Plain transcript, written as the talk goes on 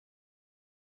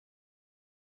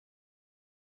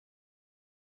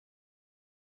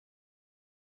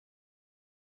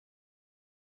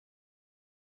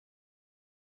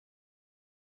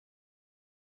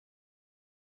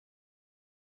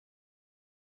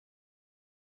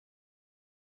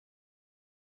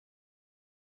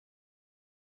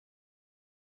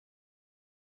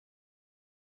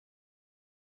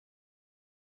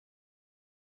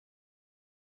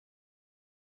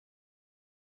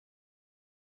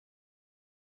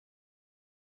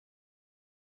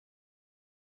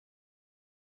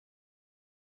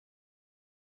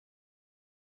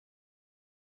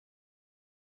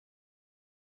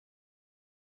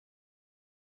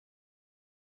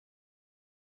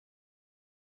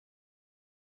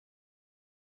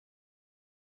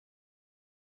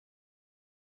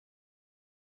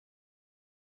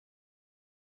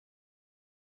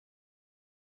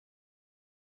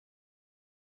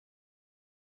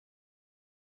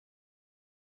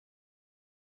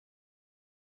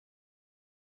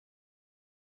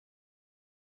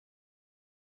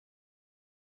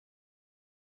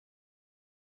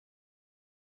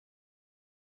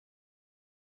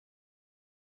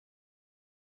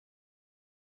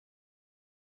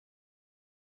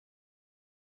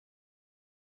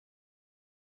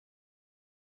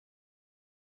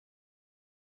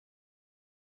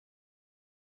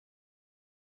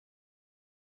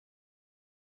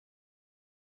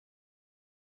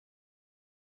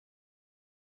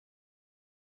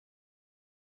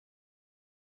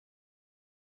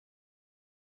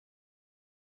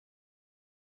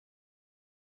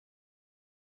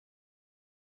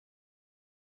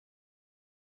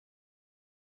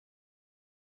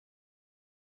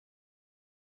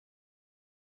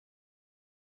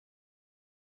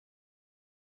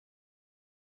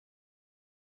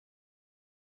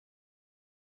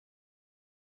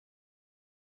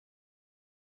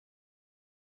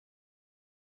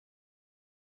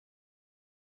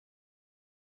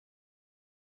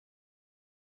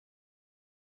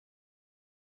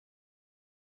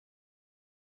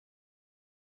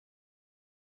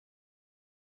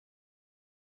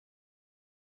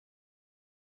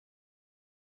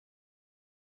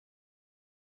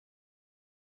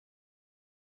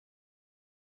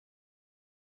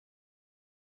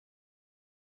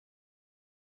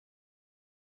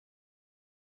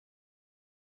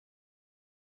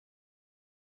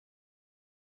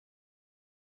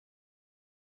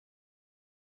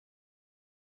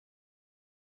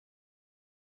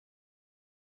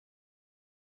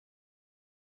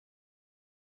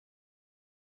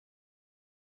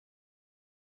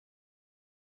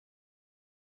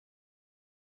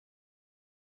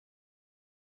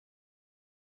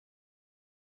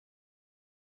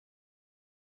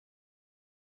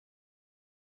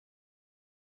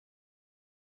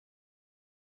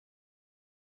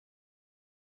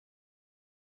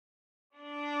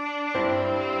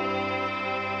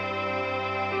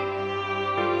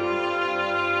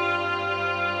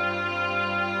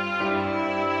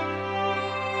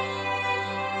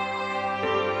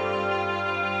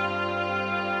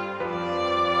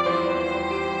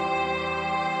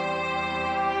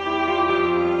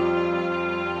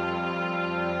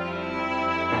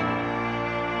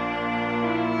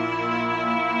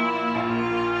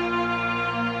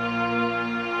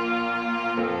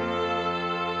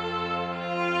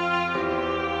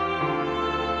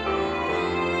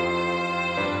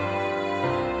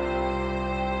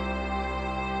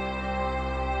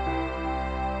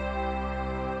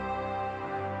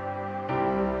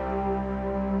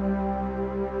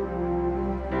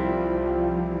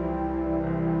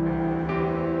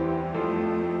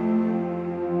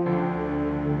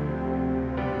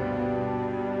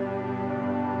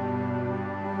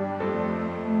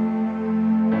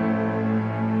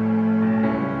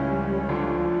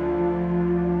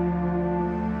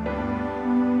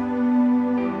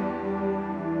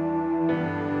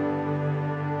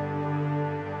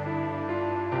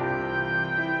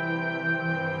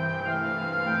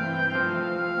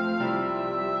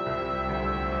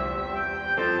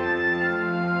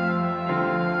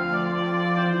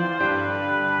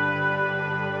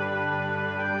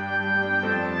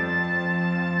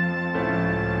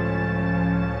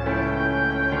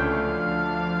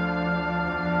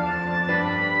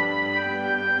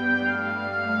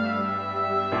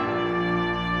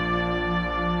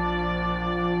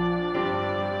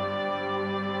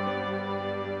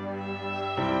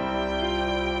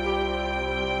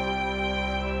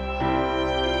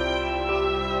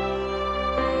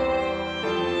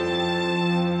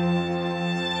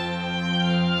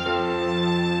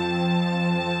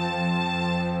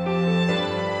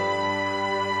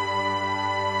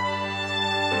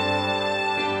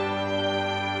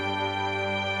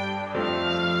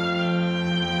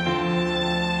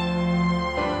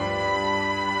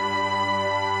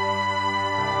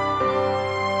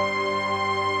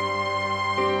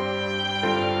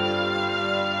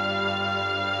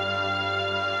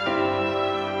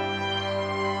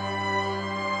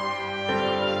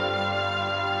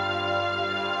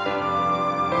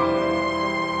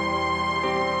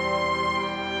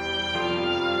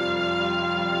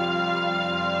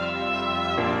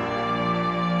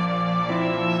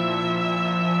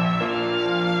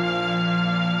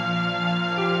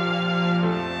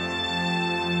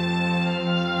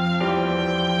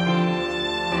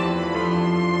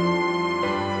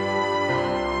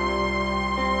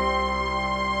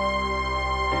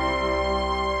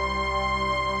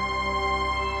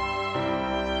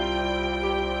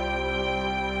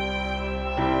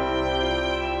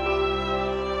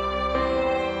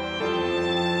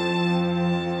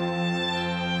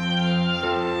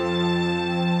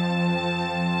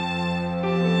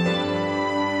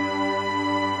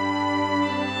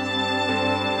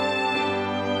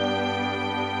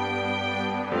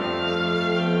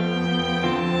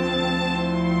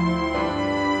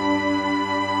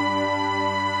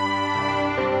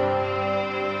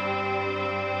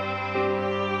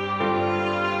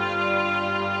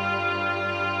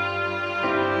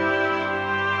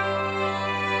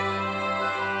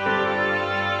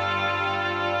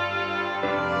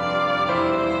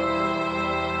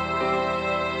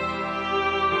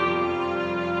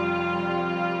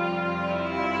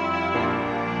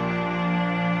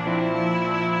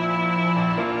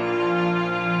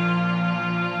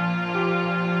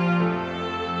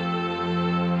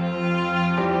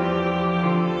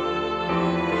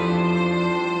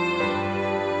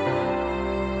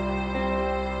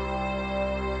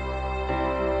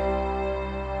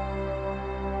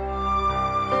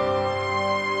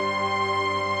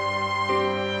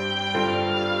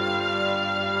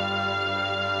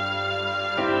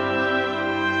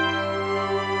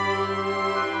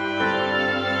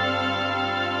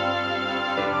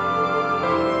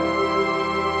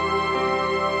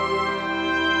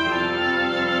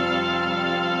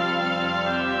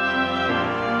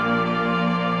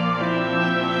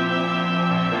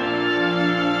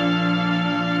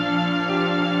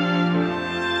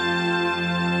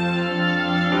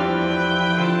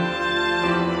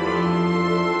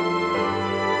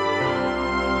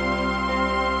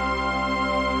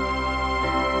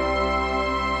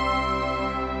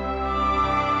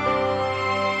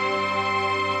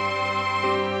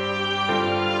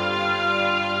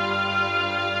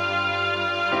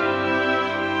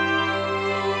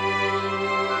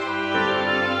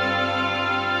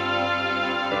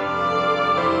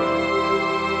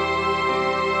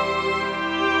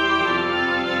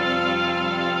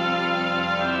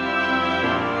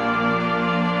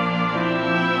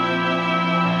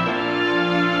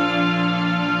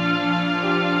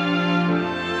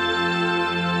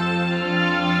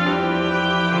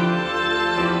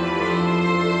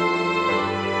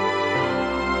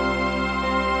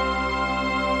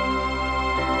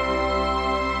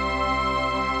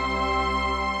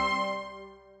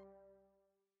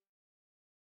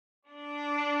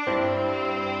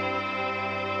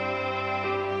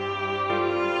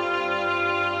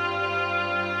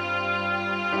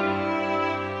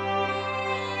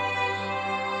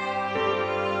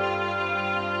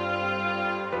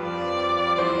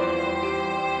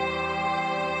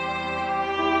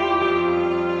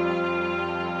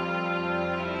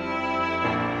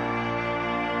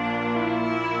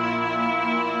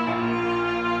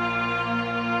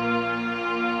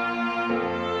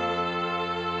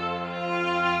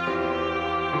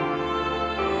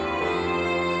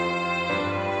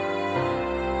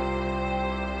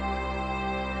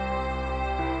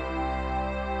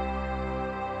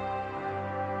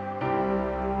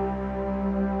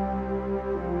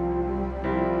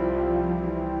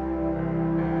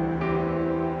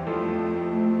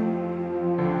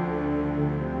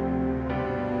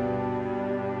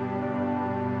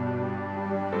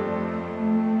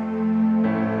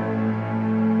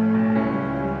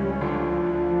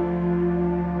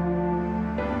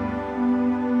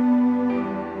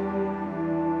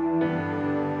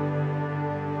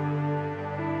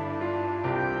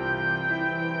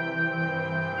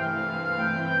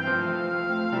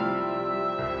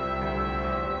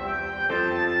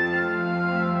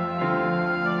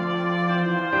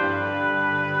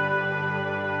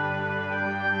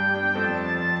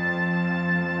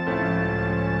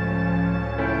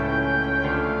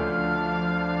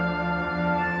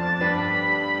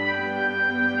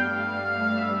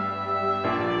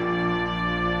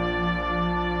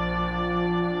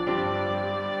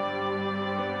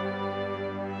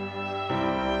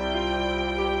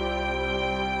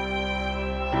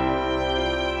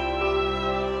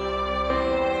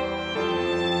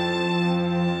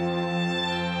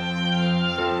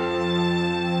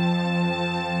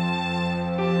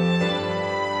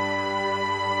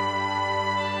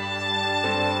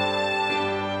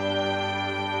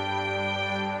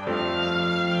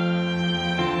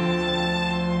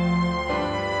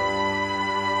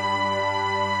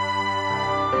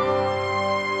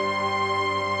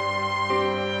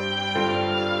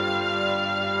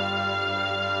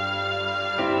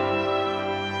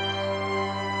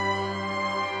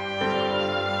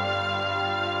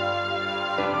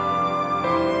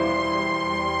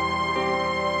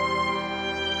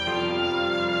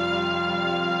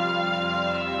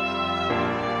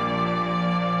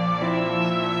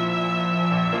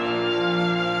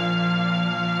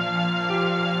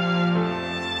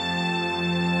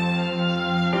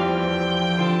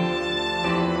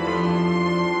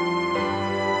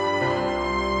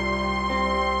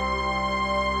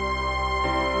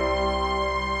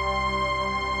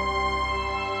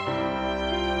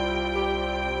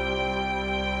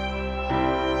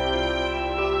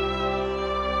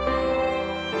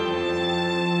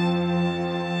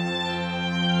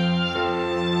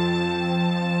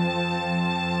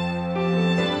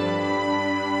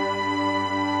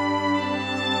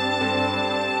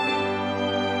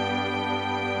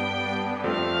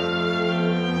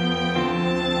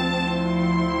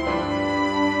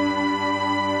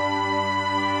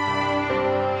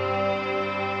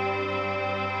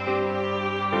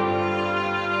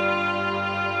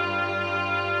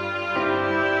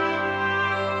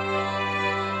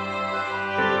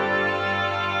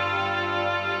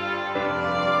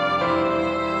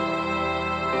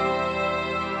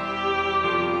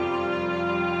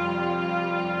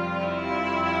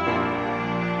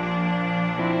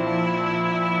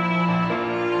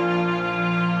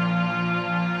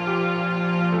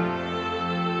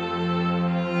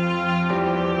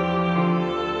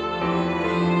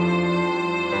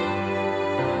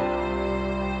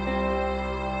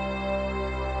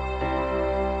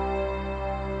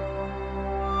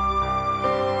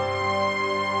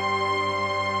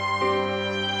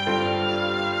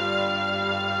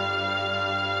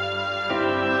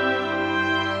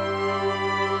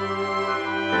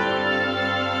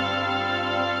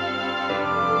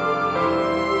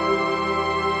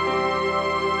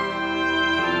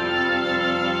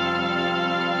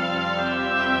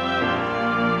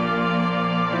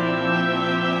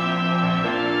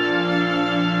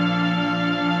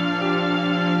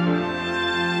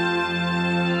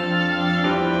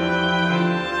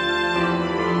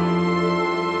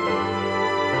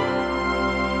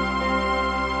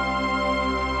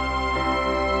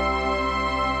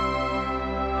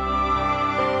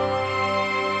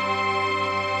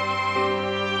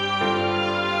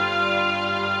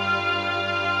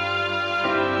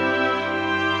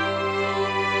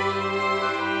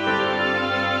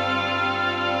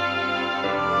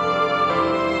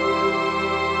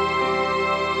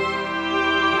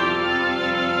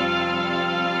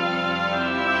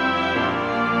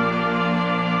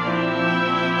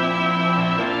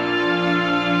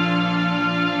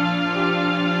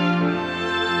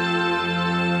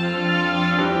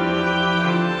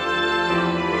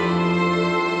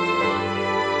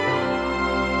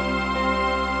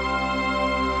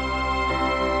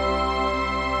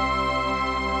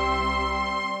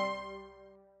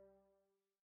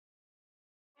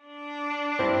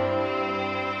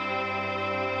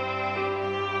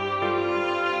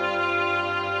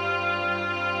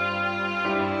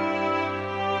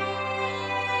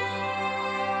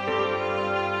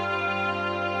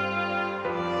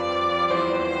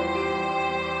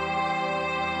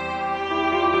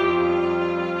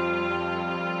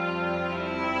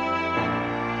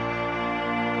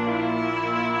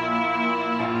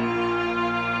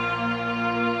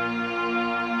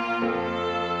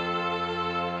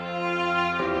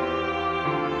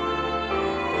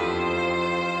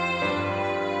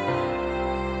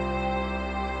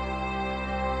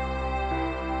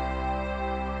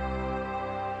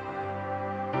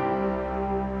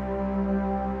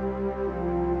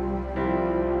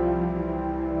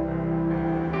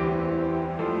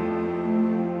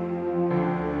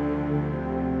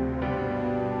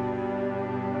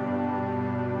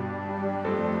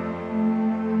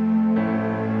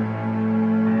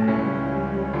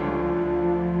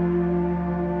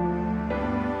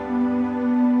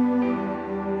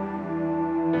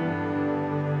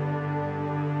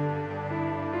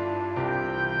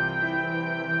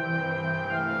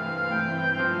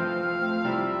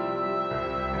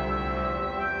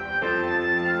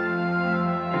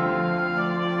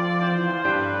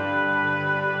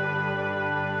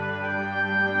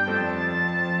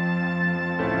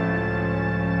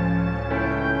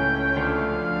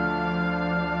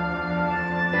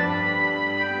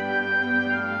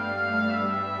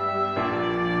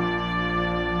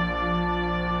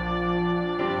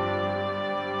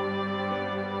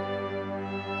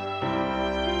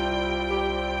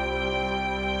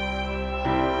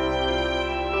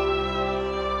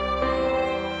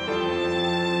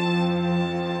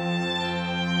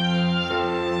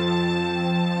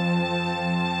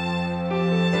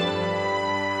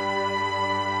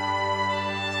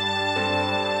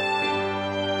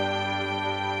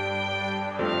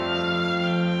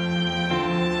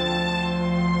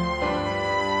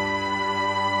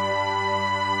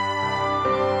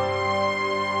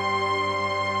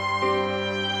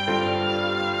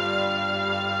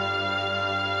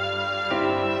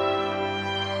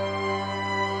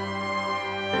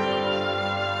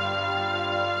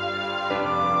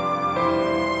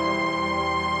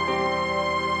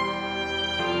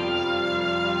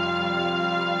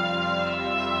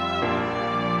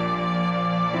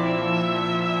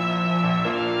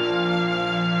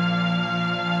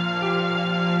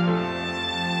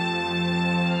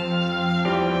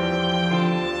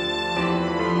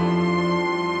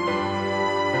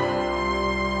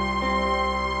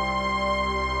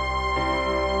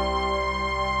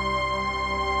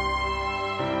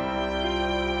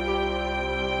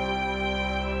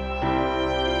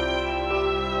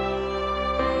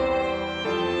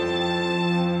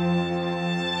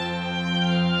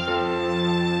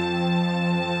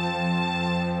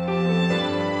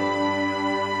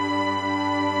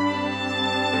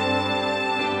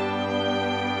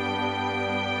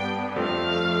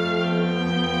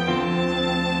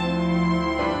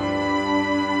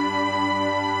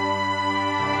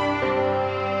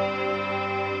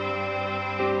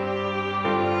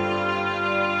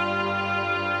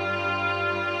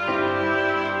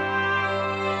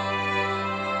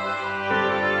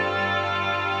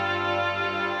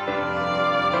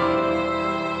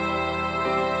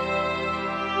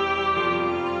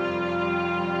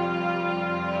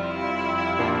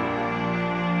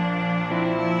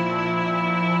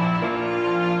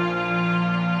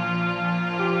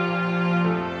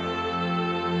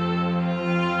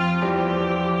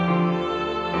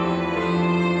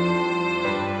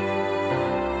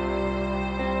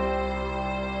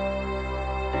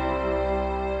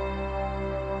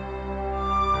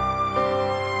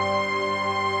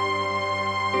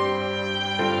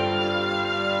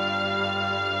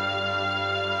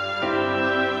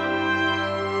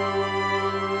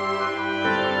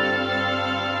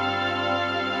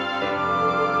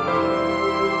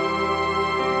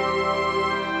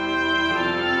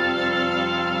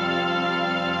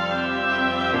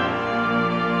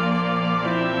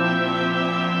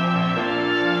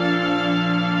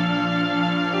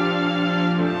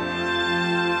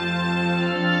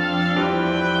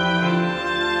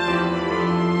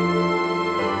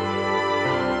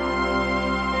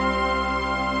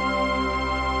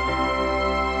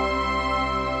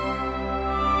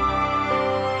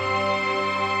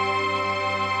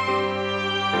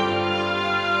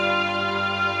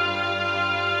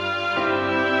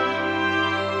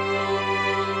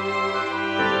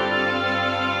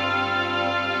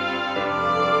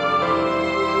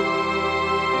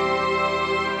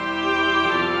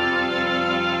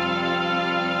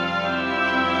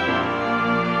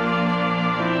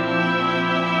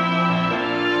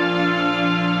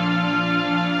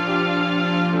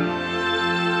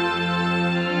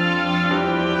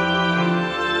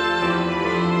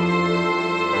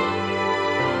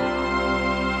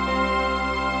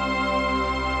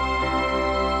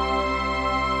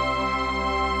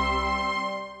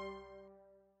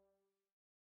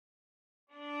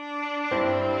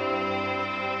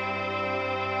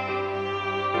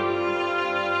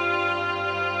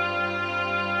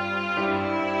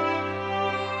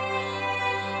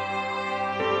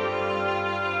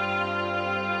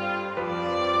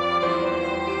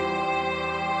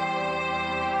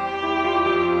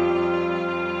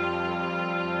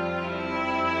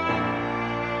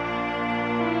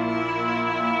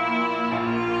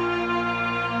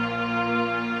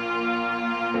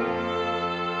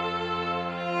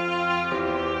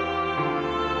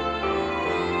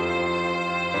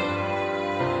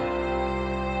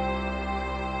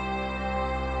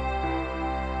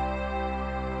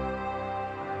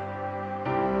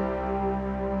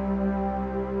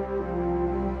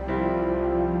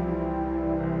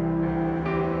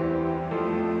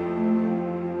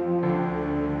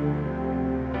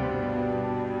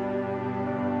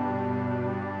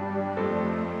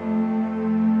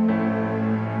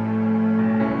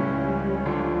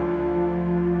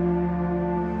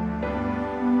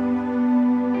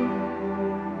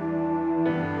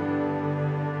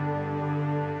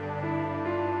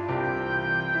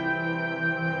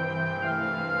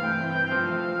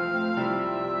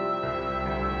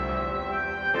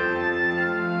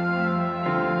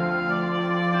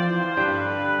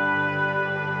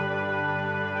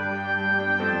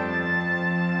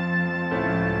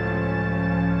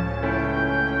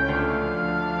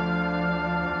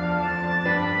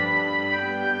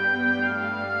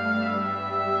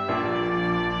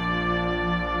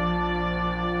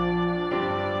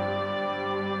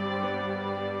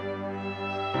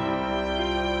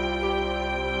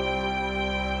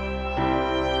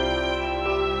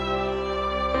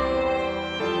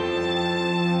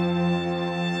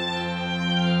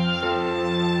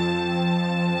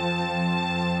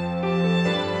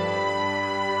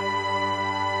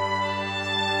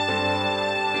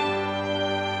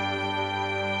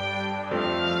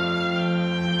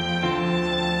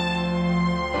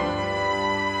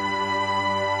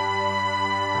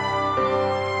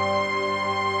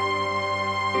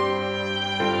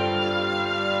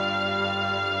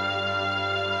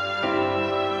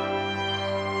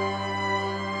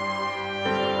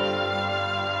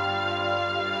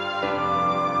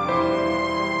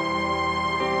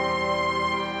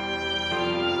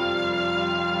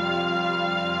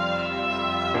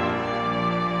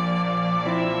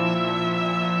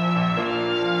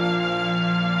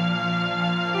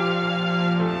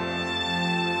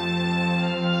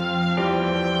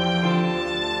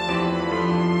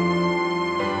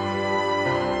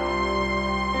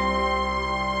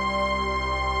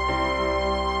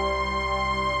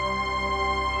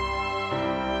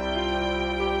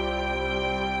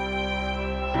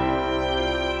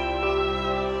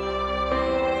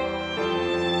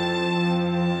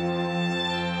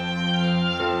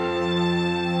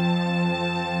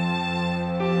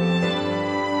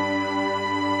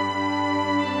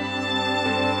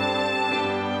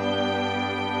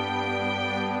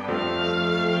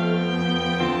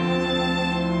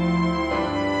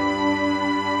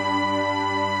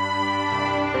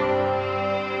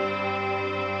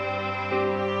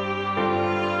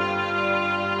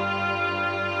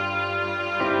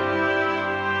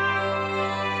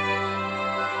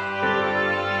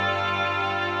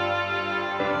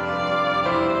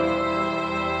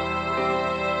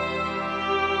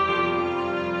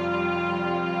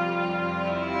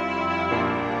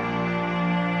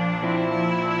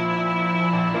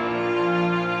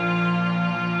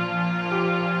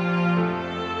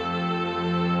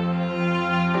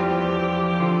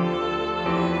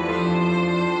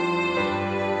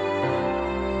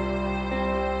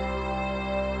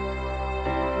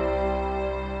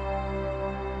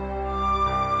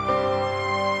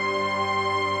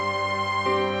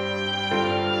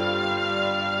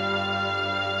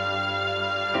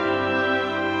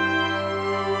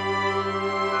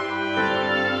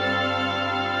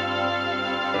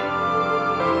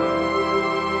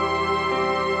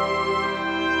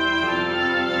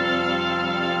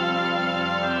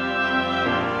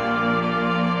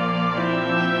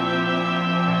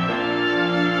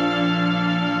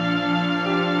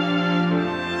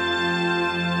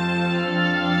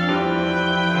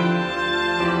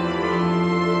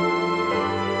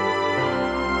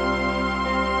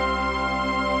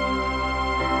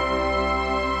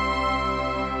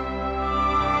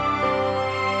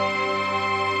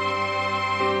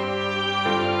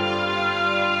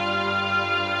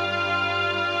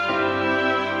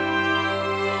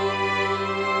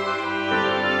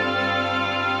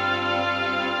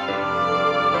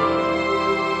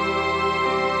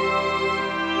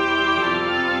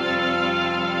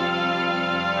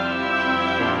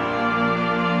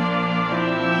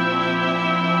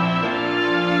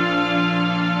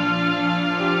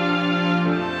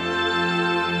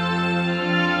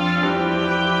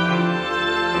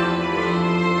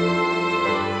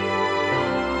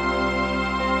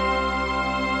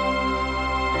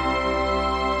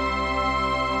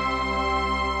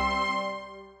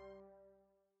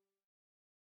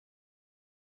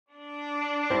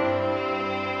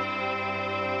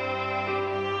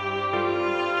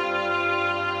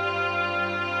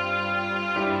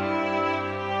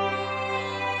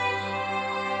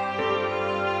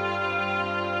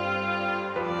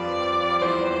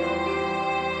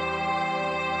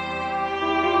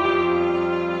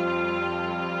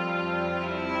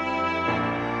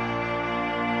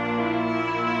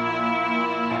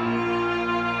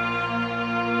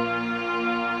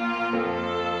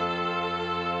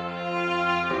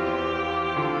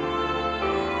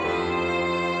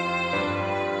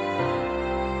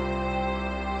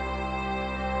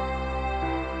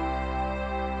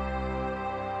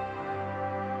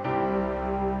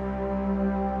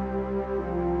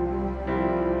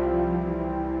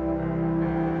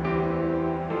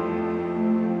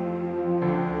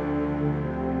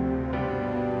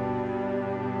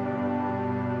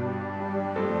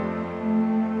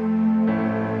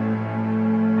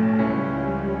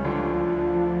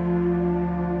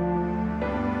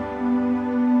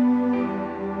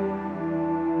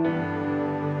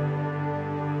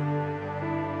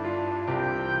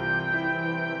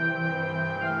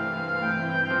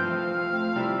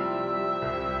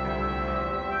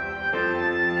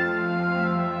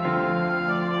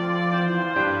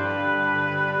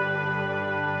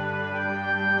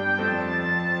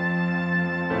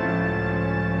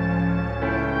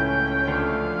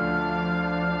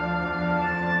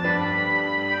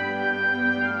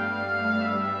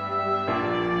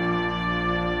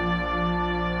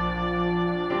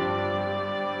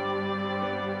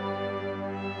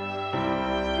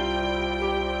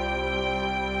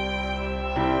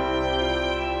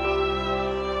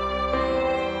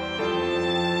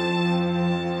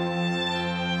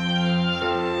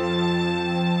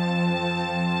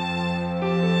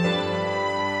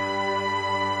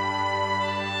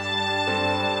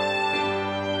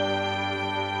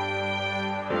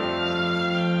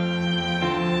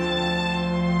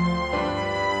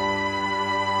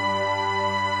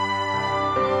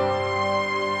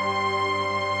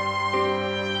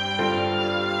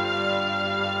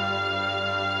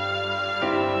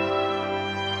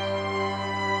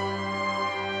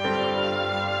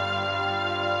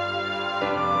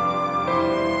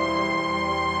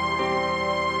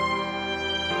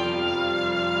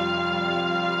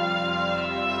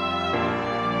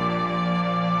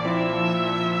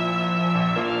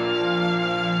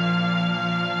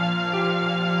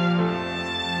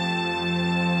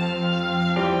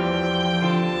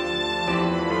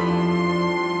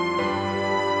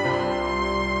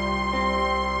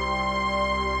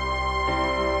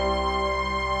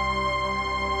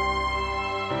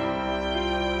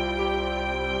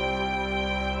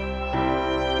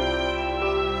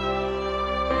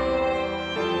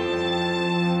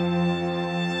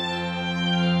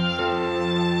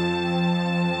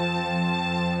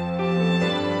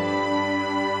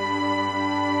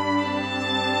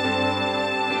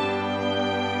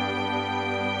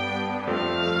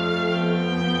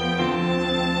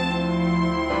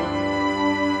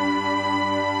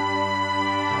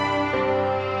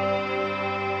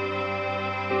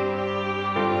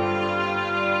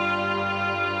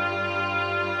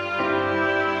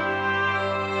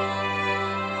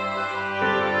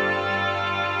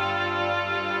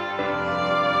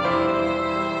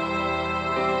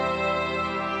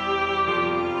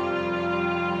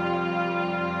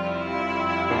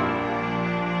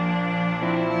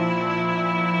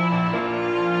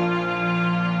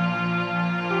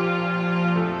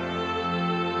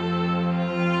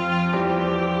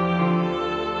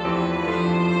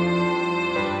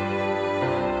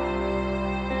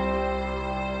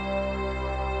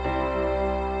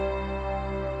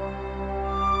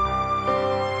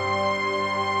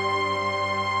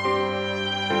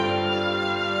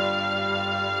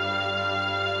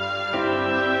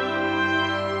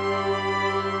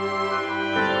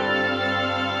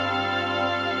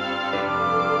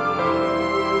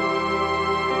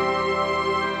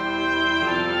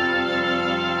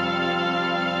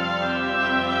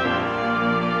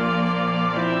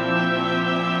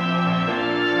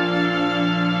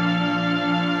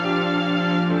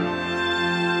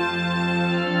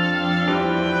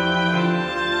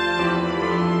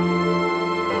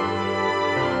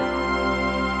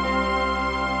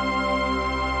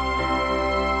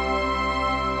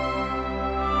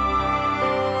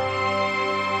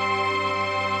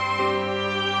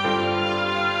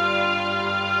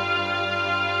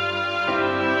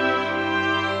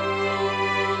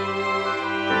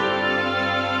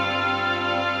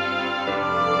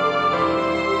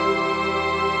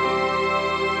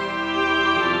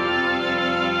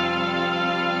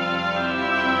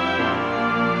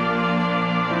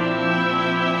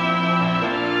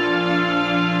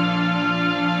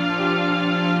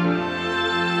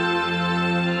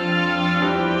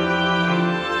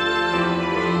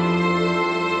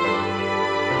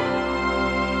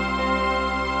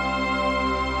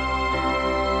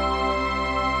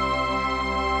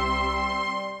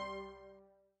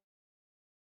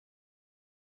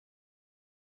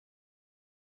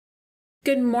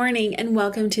Good morning and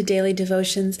welcome to Daily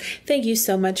Devotions. Thank you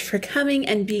so much for coming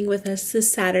and being with us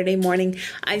this Saturday morning.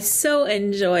 I so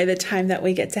enjoy the time that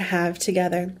we get to have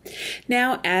together.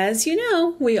 Now, as you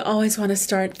know, we always want to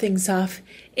start things off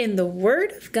in the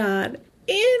Word of God,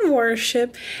 in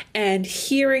worship, and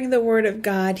hearing the Word of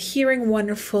God, hearing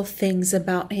wonderful things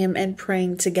about Him and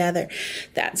praying together.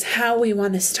 That's how we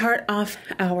want to start off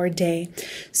our day.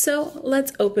 So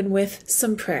let's open with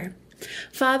some prayer.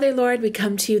 Father, Lord, we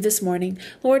come to you this morning.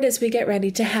 Lord, as we get ready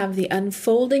to have the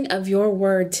unfolding of your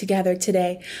word together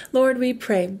today, Lord, we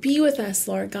pray, be with us,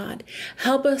 Lord God.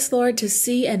 Help us, Lord, to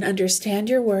see and understand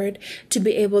your word, to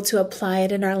be able to apply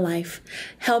it in our life.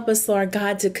 Help us, Lord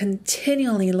God, to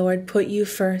continually, Lord, put you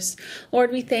first.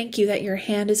 Lord, we thank you that your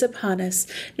hand is upon us,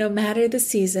 no matter the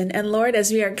season. And Lord,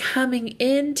 as we are coming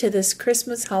into this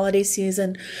Christmas holiday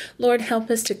season, Lord,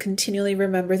 help us to continually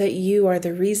remember that you are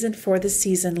the reason for the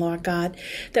season, Lord God.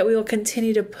 That we will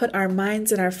continue to put our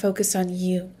minds and our focus on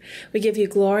you. We give you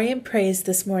glory and praise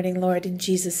this morning, Lord, in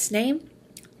Jesus' name.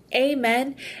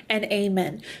 Amen and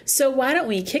amen. So why don't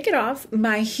we kick it off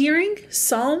by hearing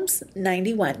Psalms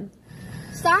 91.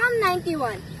 Psalm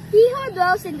 91. He who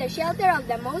dwells in the shelter of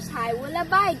the Most High will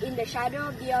abide in the shadow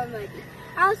of the Almighty.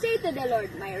 I'll say to the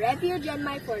Lord, my refuge and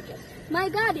my fortress, my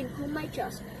God in whom I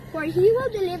trust. For he will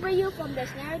deliver you from the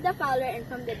snare of the fowler and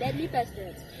from the deadly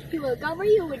pestilence. He will cover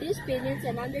you with his pinions,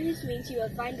 and under his wings you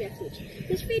will find refuge.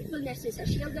 His faithfulness is a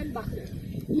shield and buckler.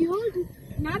 You will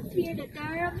not fear the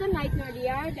terror of the night, nor the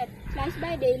arrow that flies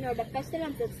by day, nor the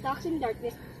pestilence that stalks in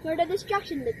darkness, nor the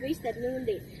destruction that wastes at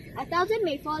noonday. 1,000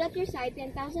 may fall at your side,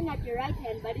 10,000 at your right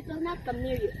hand, but it will not come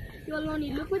near you. You will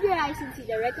only look with your eyes and see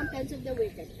the recompense of the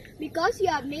wicked. Because you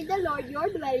have made the Lord your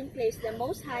dwelling place, the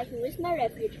Most High, who is my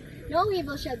refuge, no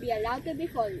evil shall be allowed to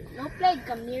befall you, no plague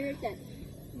come near your tent.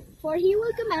 For he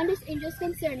will command his angels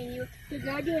concerning you to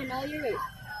guard you in all your ways.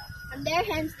 On their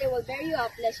hands they will bear you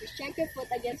up, lest you strike your foot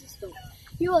against a stone.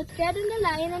 You will tread on the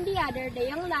lion and the adder, the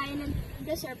young lion and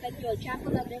the serpent you will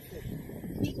trample underfoot.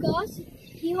 Because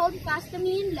he holds fast to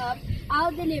me in love,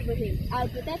 I'll deliver him. I'll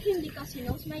protect him because he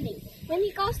knows my name. When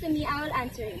he calls to me, I will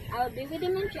answer him. I will be with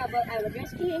him in trouble. I will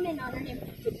rescue him and honor him.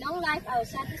 With long life, I will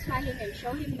satisfy him and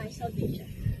show him my salvation.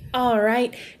 All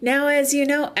right. Now, as you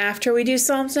know, after we do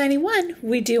Psalms 91,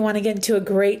 we do want to get into a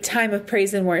great time of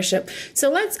praise and worship. So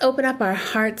let's open up our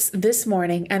hearts this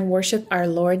morning and worship our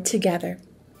Lord together.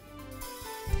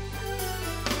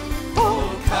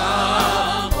 Oh,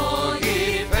 come, all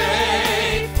ye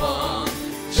faithful,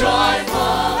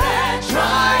 joyful and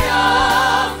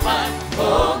triumphant.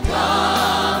 Oh,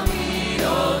 come ye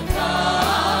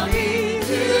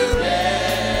to Bethlehem.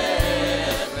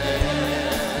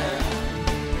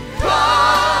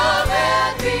 Come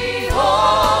and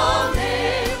behold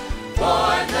him,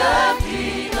 born the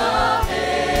King of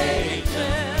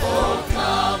ages. Oh,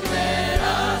 come, let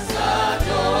us adore.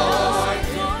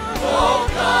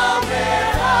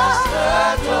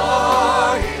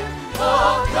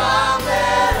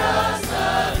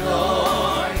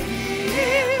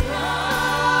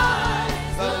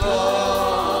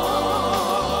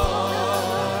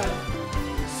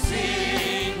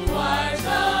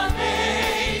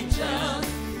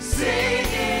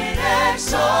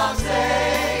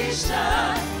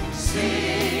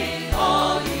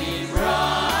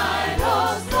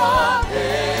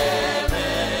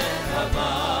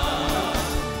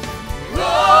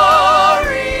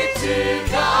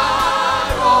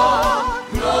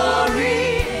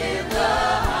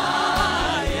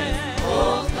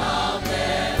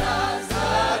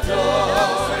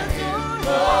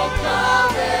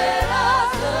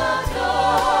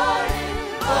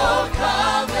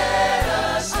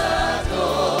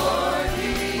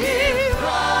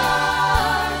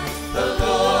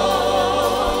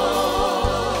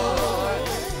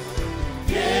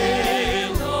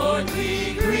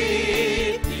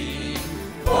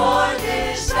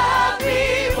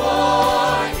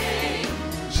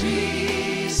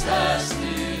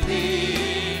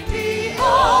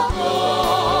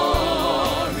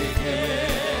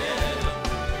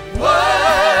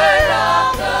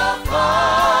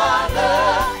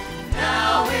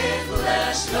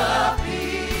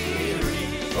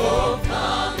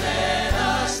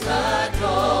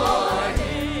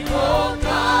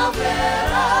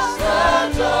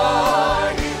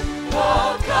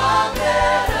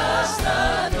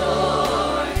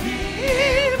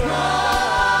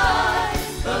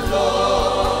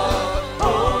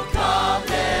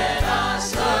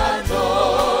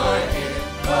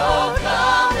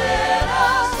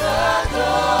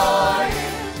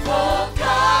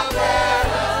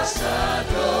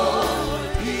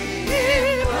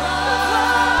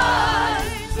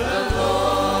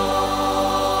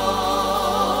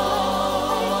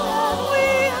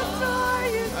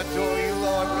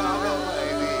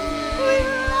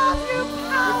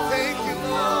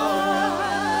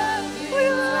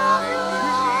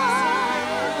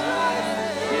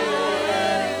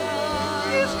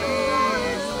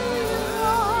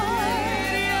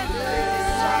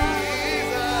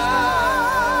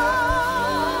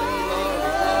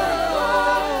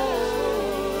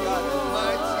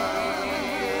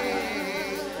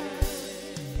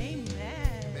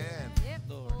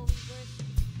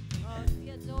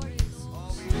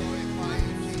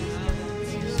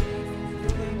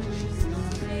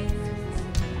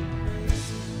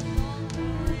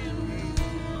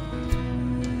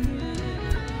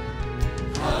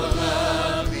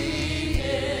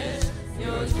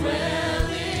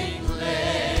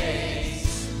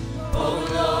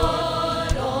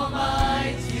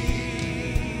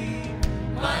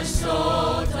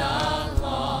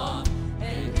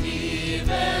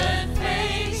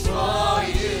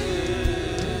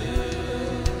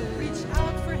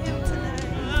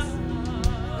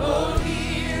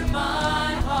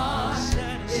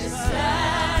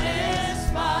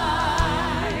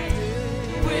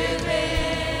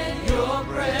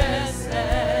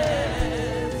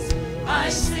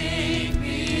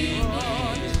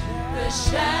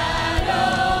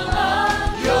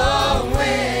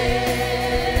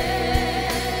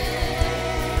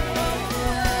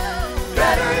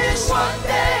 Better is one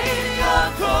day in your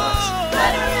courts.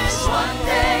 Better is one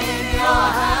day in your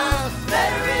house.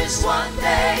 Better is one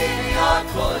day in your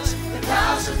courts than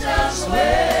thousands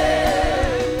elsewhere.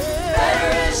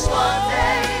 Better is one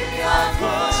day in your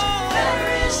courts. Better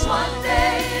is one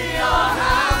day in your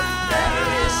house. Better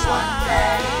is one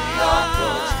day in your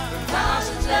courts than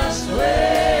thousands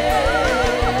elsewhere.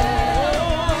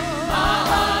 My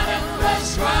heart and flesh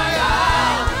cry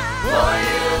out for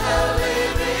you, the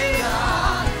living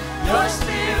God. Your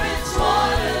Spirit's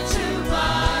water to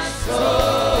my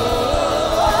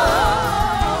soul.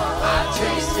 I've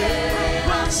tasted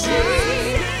and I've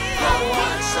seen how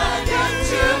once I get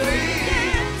to me,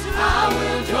 I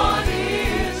will draw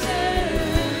near to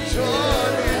you.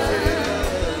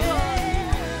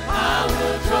 I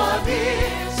will draw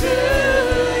near to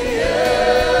you.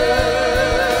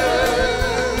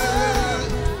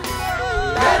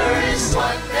 Better is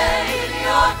one day in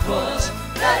your courts.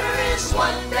 Better is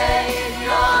one day in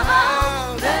your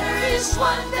house. Better is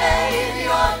one day in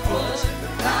your courts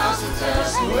than thousands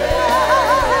elsewhere.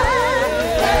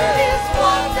 Better is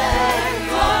one day in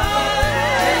your courts.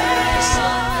 Better is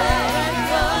one day in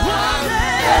your house.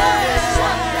 Better is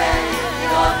one day in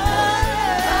your courts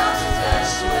than thousands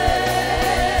elsewhere.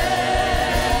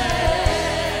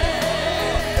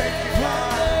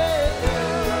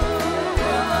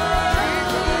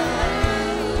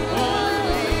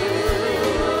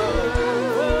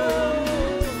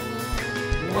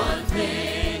 One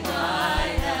thing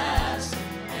I ask,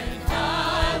 and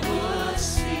I would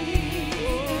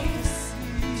cease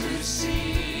to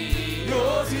see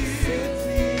your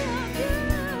beauty,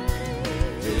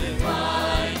 to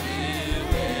find you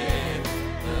in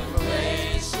the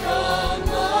place your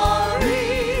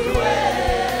glory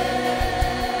dwells.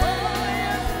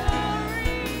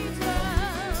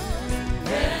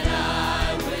 Then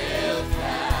I will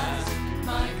cast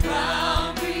my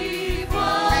crown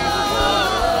before the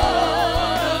throne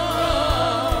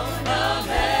of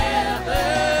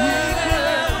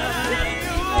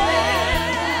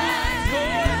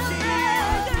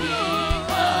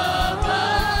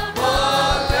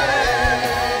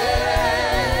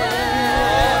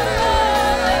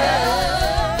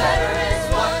Better is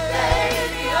one day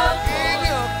in your court.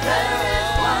 Better is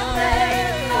one day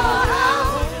in your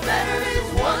house. Better is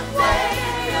one day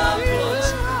in your courts.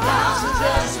 Thousands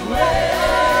elsewhere.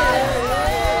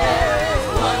 There is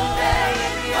one day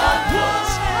in your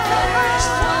courts. There is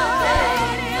one day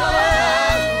in your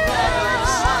house. There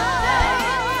is one day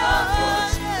in your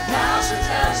courts. Thousands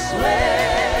elsewhere.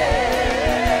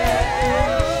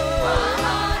 My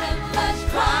heart and flesh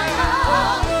cry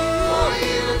out for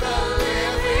you, the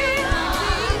living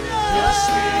God. Your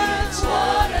Spirit's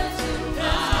water to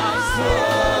my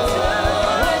soul.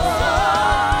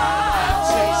 I've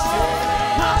tasted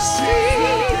and I've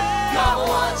seen your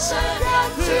once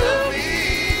again to me.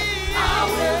 I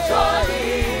will draw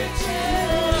near to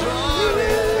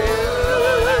you.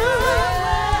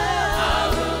 I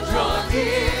will draw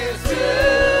near to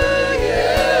you.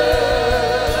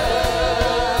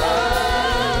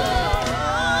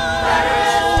 Better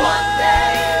is one day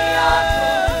in your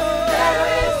court. Better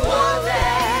is one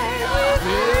day in your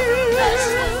house.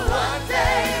 Better is one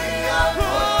day in your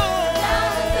court.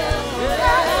 Thousands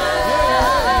elsewhere.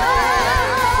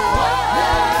 One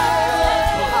day in your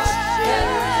courts.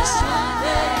 Better is one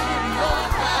day in your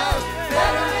house.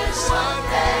 Better is one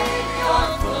day in your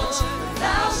courts.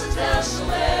 Thousands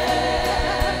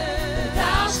elsewhere.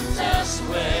 Thousands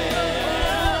elsewhere.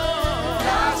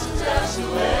 Thousands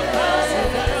elsewhere.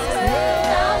 Thousands elsewhere.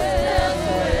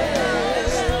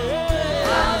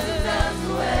 Thousands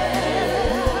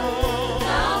elsewhere.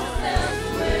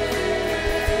 Thousands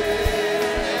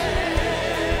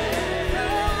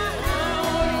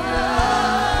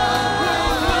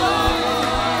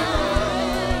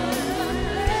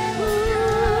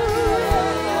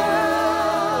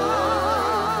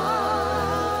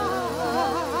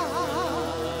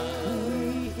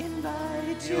We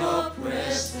invite your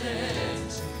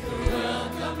presence. You're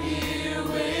welcome here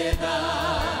with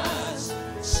us.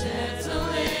 Settle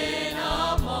in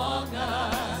among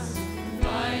us.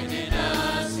 Finding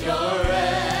us your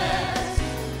rest.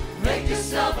 Make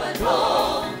yourself at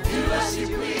home. Do as you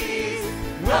please.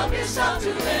 Rub yourself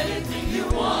to anything you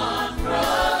want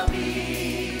from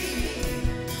me.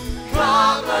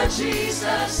 Come, Lord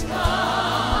Jesus,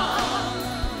 come.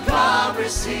 Come,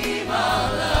 receive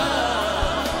our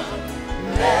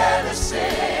love. Let us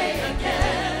say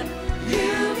again,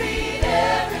 you mean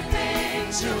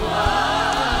everything to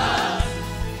us.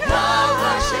 Come,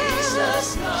 Lord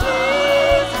Jesus, come.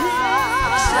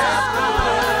 Accept the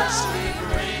words we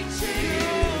bring to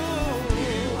you.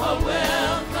 You are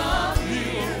welcome here.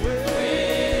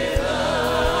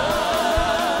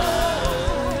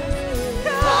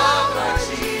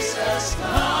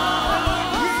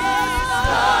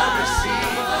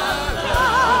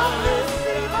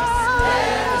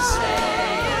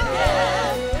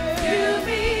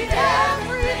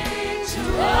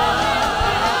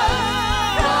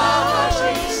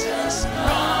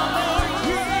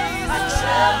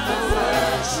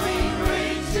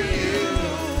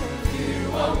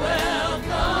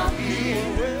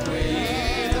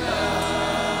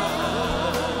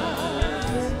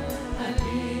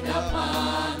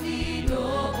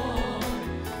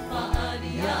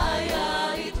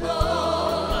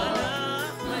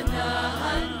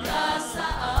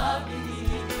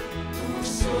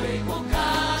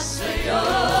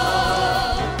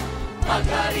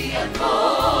 Bibigyan mo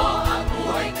ang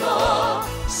buhay ko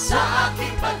sa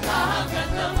aking paghahangad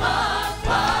na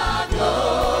magbago.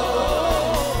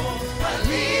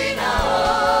 Halina,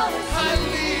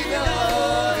 halina,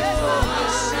 ito ang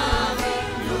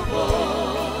aming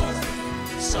lubos.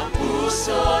 Sa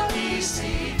puso't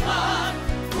isipan,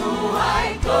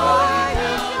 buhay ko'y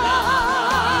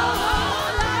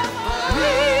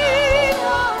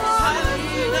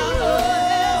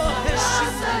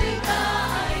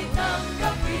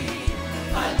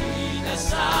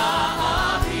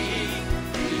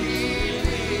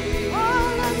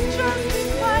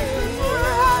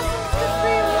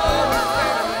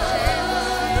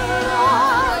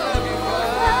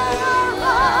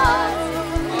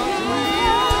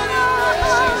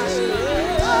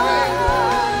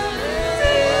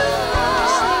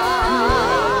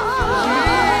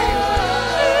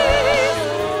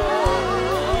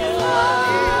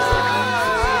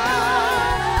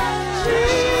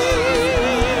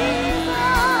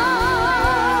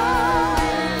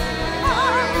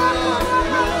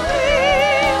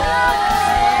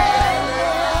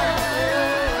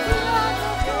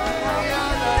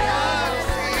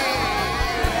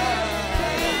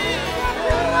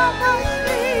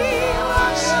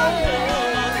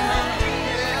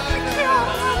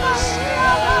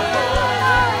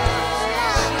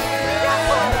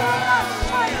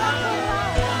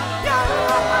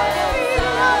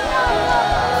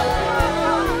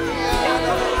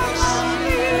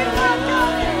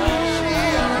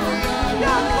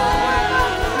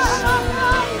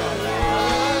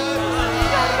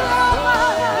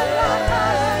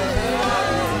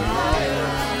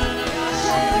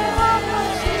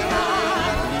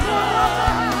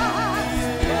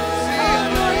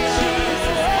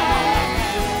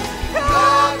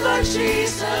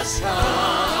Jesus,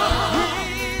 come,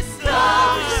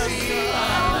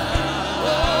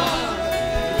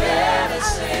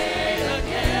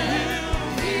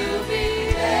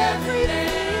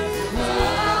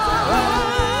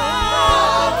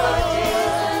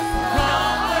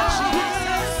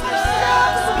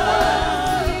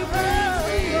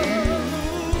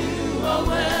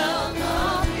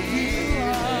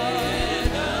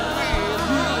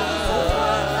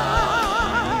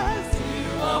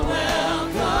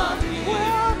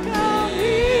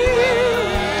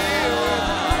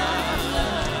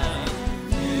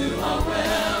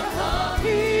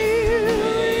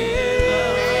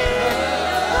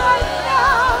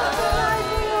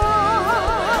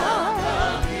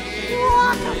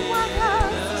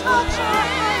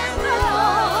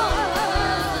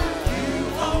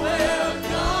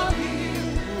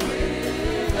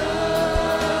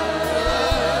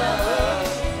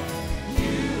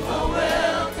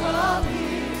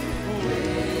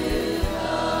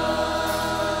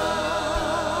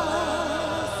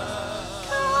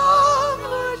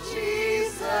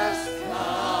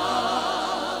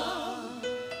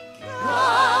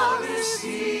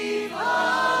 receive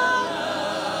our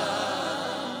love.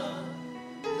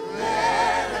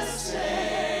 Let us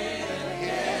say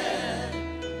again,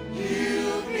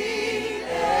 you'll be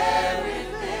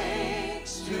everything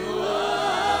to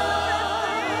us.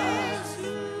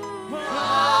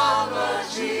 Lord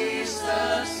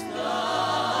Jesus,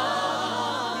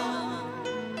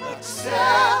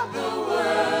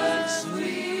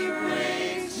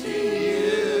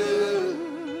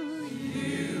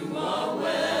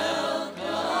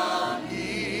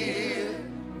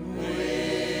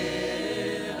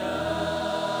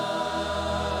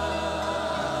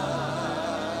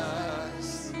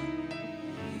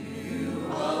 you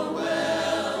are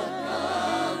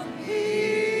welcome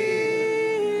here.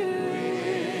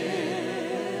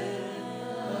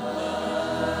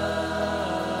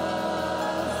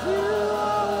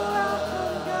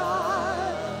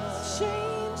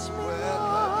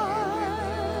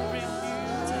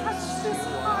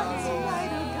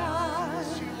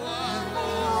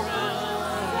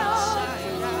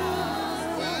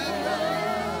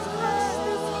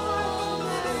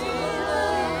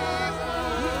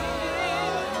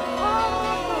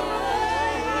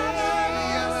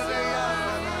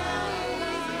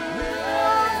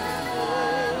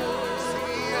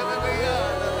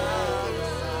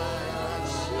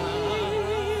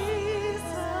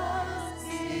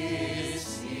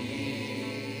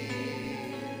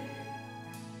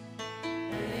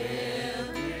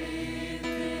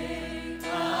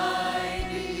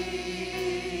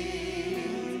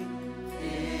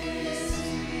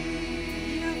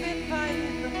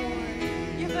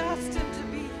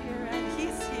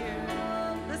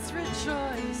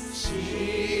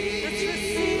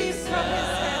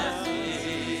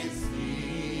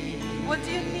 What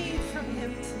do you need from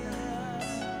him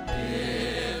tonight?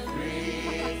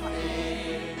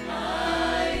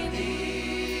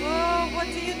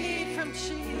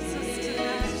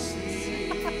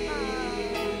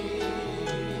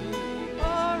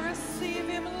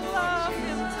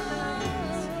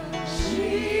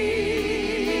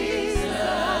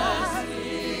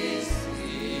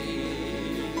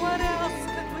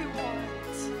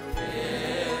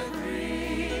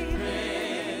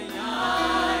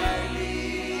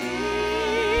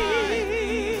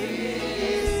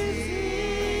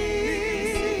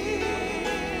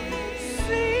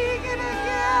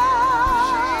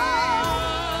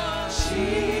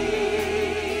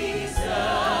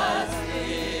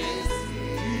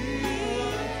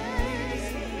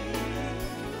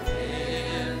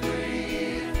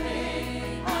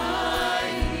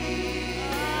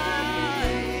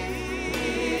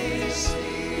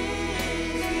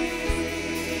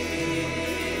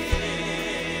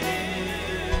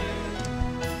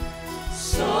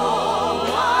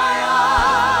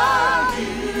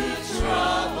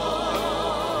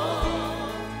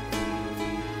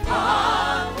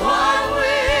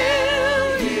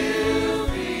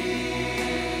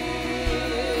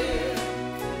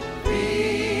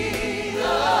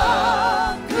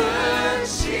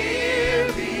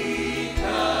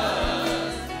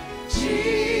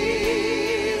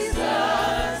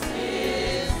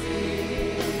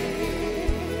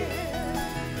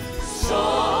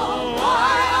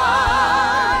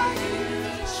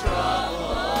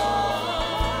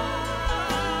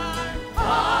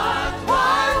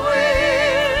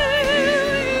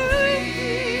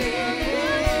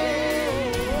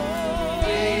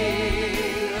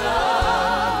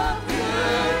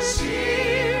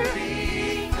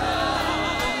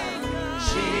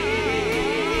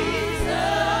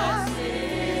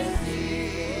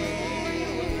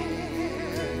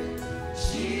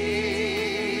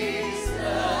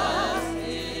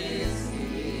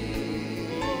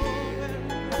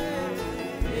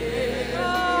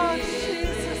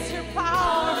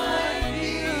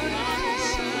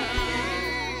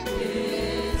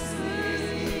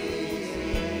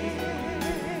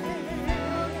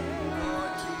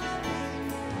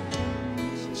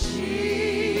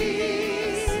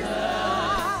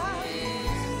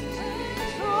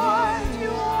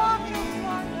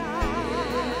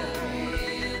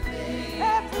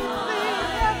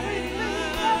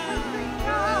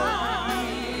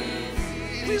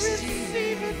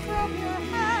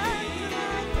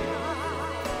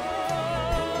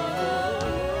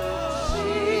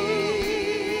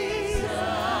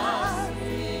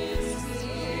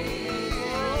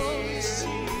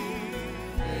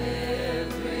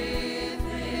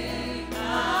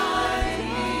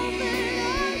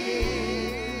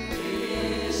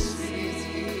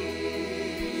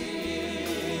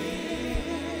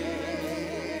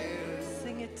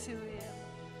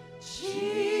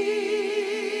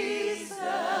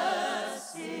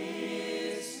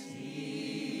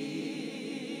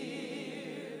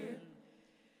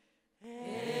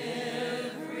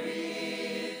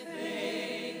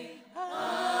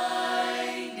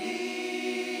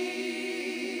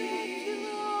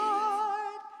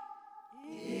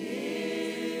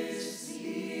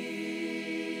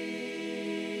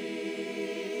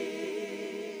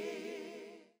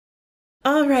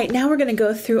 All right, now we're going to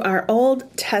go through our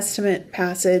Old Testament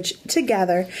passage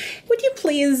together. Would you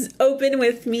please open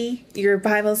with me your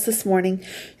Bibles this morning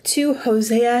to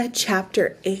Hosea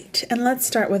chapter 8. And let's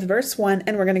start with verse 1,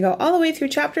 and we're going to go all the way through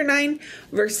chapter 9,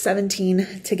 verse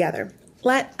 17 together.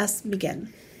 Let us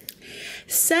begin.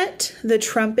 Set the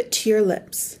trumpet to your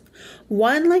lips.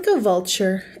 One like a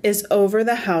vulture is over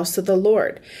the house of the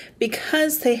Lord,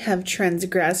 because they have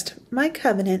transgressed my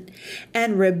covenant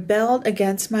and rebelled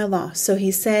against my law. So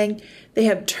he's saying they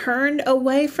have turned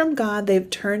away from God. They've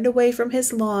turned away from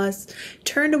his laws,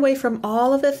 turned away from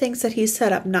all of the things that he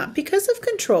set up, not because of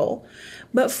control,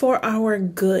 but for our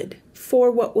good, for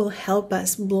what will help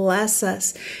us, bless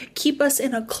us, keep us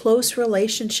in a close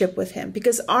relationship with him,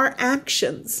 because our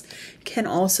actions can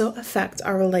also affect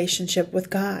our relationship with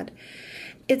God.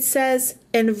 It says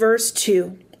in verse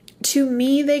 2, "To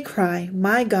me they cry,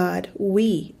 my God,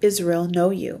 we, Israel, know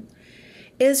you.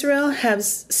 Israel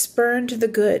has spurned the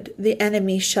good, the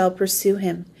enemy shall pursue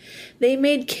him. They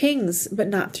made kings, but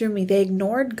not through me. They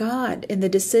ignored God in the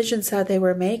decisions that they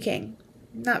were making."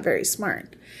 Not very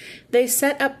smart. "They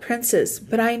set up princes,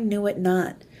 but I knew it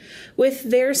not. With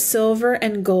their silver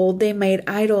and gold they made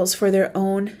idols for their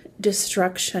own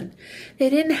destruction." They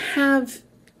didn't have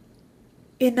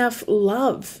enough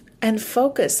love and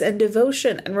focus and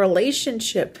devotion and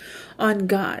relationship on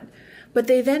God. But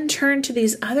they then turn to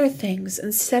these other things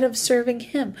instead of serving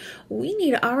him. We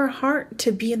need our heart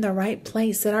to be in the right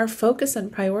place, that our focus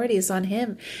and priority is on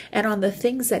him and on the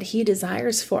things that he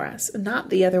desires for us, not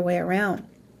the other way around.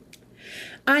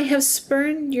 "I have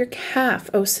spurned your calf,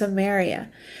 O Samaria.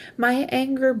 My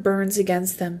anger burns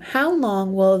against them. How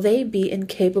long will they be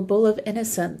incapable of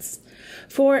innocence?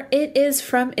 For it is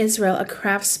from Israel a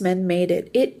craftsman made it.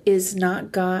 It is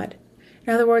not God."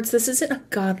 In other words, this isn't a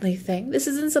godly thing. This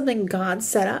isn't something God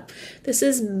set up. This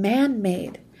is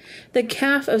man-made. "The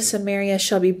calf of Samaria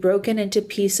shall be broken into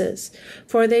pieces.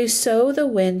 For they sow the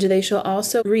wind, they shall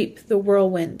also reap the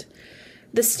whirlwind.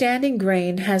 The standing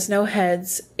grain has no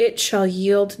heads. It shall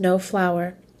yield no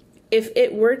flour. If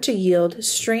it were to yield,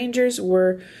 strangers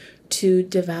were to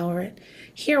devour it."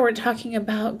 Here we're talking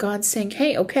about God saying,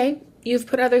 hey, okay, you've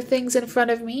put other things in front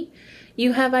of me.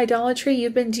 You have idolatry.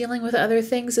 You've been dealing with other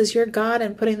things as your God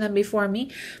and putting them before me.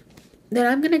 Then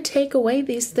I'm going to take away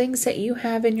these things that you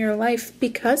have in your life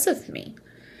because of me.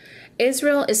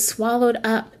 Israel is swallowed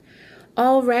up.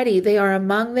 Already they are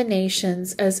among the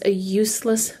nations as a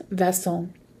useless vessel.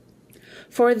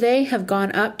 For they have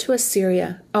gone up to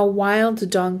Assyria, a wild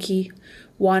donkey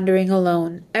wandering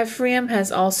alone. Ephraim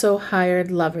has also hired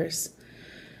lovers.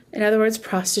 In other words,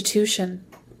 prostitution.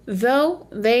 "Though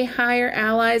they hire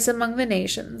allies among the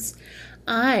nations,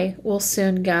 I will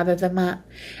soon gather them up,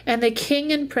 and the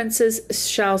king and princes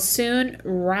shall soon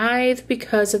writhe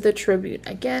because of the tribute."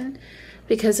 Again,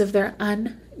 because of their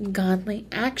ungodly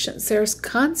actions. There's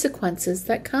consequences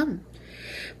that come.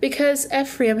 "Because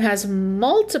Ephraim has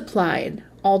multiplied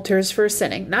altars for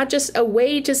sinning." Not just a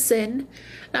way to sin,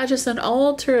 not just an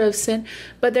altar of sin,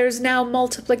 but there's now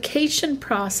multiplication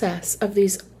process of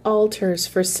these altars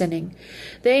for sinning.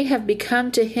 They have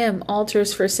become to him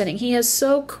altars for sinning. He has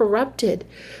so corrupted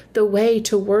the way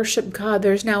to worship God.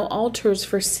 There's now altars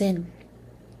for sin.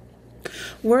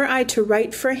 "Were I to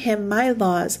write for him my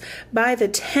laws, by the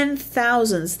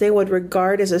 10,000s they would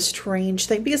regard as a strange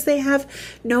thing," because they have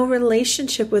no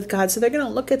relationship with God. So they're going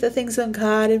to look at the things of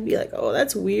God and be like, oh,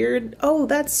 that's weird. Oh,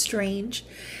 that's strange.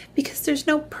 Because there's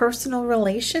no personal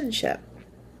relationship.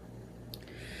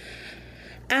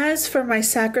 "As for my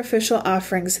sacrificial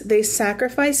offerings, they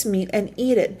sacrifice meat and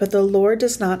eat it, but the Lord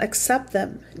does not accept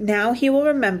them. Now he will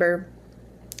remember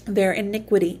their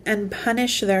iniquity and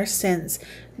punish their sins.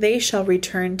 They shall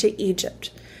return to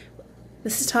Egypt."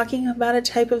 This is talking about a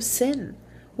type of sin.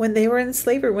 When they were in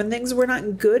slavery, when things were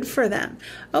not good for them.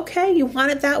 Okay, you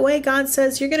want it that way? God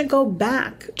says, you're going to go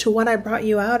back to what I brought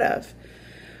you out of.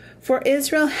 "For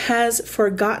Israel has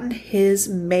forgotten his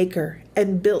maker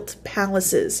and built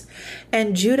palaces,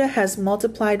 and Judah has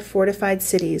multiplied fortified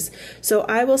cities. So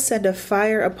I will send a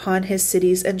fire upon his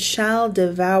cities and shall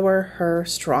devour her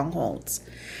strongholds."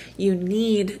 You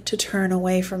need to turn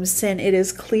away from sin. It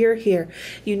is clear here.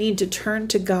 You need to turn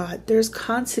to God. There's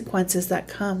consequences that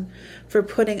come for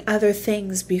putting other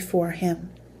things before him.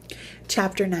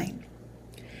 Chapter 9.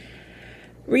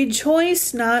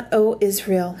 "Rejoice not, O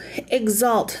Israel,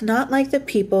 exult not like the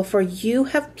people, for you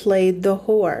have played the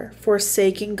whore,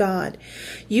 forsaking God.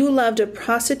 You loved a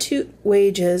prostitute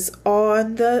wages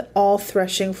on the all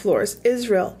threshing floors."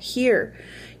 Israel, here,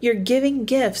 you're giving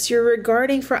gifts, you're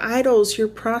regarding for idols, you're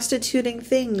prostituting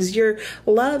things, your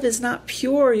love is not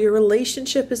pure, your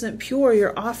relationship isn't pure,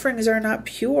 your offerings are not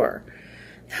pure.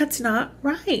 That's not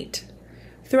right.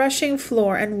 Threshing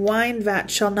floor and wine vat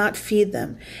shall not feed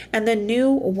them, and the new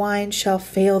wine shall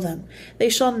fail them. They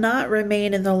shall not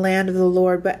remain in the land of the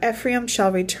Lord, but Ephraim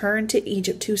shall return to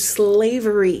Egypt, to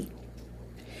slavery.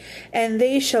 And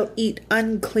they shall eat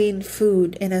unclean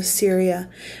food in Assyria.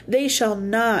 They shall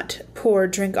not pour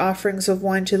drink offerings of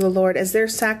wine to the Lord, as their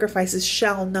sacrifices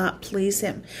shall not please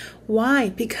him. Why?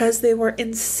 Because they were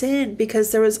in sin,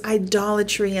 because there was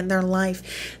idolatry in their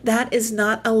life. That is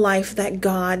not a life that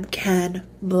God can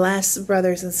bless,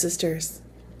 brothers and sisters.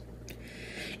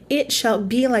 It shall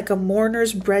be like a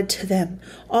mourner's bread to them.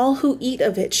 All who eat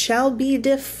of it shall be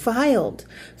defiled,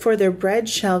 for their bread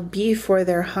shall be for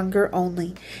their hunger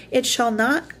only. It shall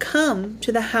not come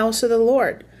to the house of the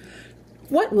Lord.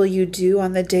 What will you do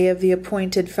on the day of the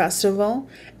appointed festival,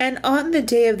 and on the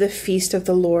day of the feast of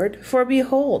the Lord? For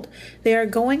behold, they are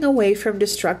going away from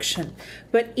destruction,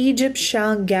 but Egypt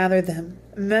shall gather them.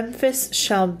 Memphis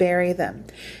shall bury them.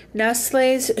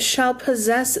 Nestlés shall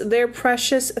possess their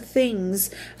precious things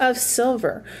of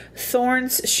silver.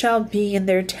 Thorns shall be in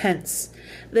their tents.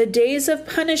 The days of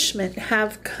punishment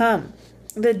have come.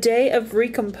 The day of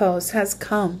recompense has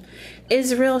come.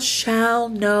 Israel shall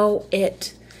know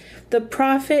it. The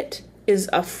prophet is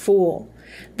a fool.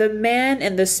 The man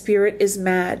in the spirit is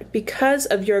mad because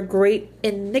of your great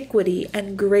iniquity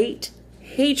and great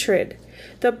hatred.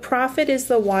 The prophet is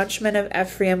the watchman of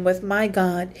Ephraim with my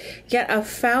God, yet a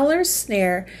fowler's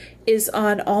snare is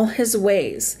on all his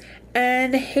ways,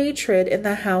 and hatred in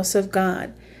the house of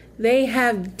God. They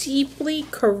have deeply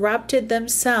corrupted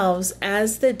themselves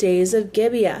as the days of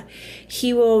Gibeah.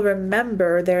 He will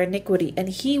remember their iniquity, and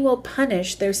he will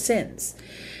punish their sins.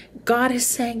 God is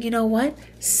saying, you know what?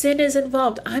 Sin is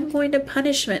involved. I'm going to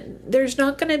punishment. There's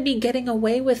not going to be getting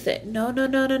away with it. No.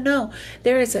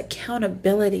 There is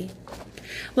accountability.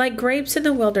 Like grapes in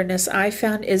the wilderness, I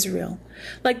found Israel.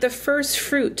 Like the first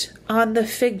fruit on the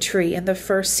fig tree in the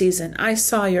first season, I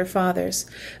saw your fathers.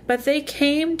 But they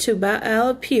came to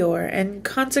Baal Peor and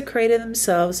consecrated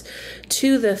themselves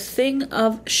to the thing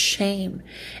of shame,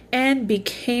 and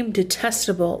became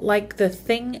detestable like the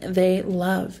thing they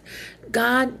love.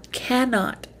 God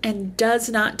cannot and does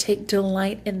not take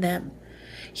delight in them.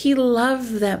 He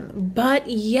loved them, but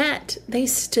yet they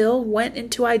still went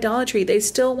into idolatry. They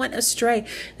still went astray.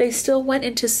 They still went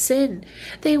into sin.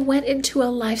 They went into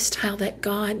a lifestyle that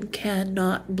God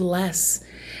cannot bless.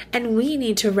 And we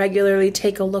need to regularly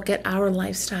take a look at our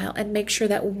lifestyle and make sure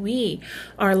that we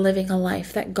are living a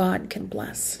life that God can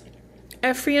bless.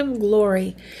 Ephraim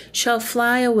glory shall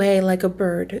fly away like a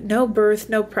bird. No birth,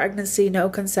 no pregnancy, no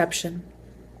conception.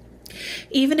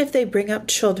 Even if they bring up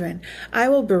children, I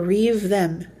will bereave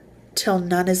them till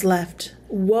none is left.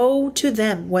 Woe to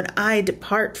them when I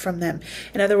depart from them.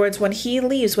 In other words, when he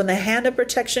leaves, when the hand of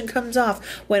protection comes off,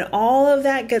 when all of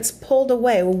that gets pulled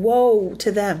away, woe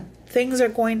to them. Things are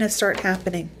going to start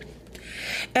happening.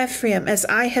 Ephraim, as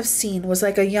I have seen, was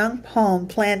like a young palm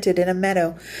planted in a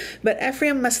meadow. But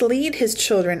Ephraim must lead his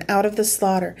children out of the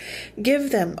slaughter.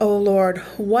 Give them, O Lord,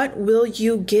 what will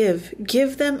you give?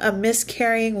 Give them a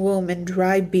miscarrying womb and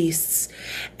dry beasts.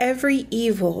 Every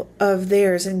evil of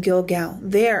theirs in Gilgal,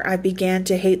 there I began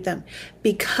to hate them.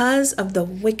 Because of the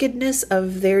wickedness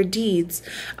of their deeds,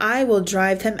 I will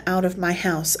drive them out of my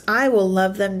house. I will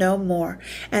love them no more,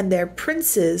 and their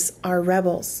princes are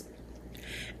rebels.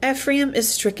 Ephraim is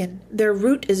stricken, their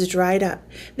root is dried up.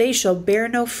 They shall bear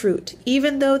no fruit.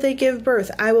 Even though they give birth,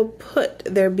 I will put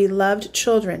their beloved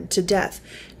children to death.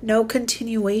 No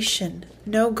continuation,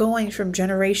 no going from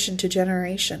generation to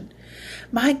generation.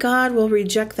 My God will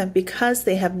reject them because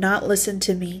they have not listened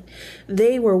to me.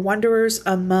 They were wanderers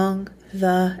among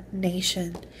the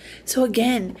nation. So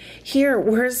again, here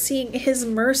we're seeing his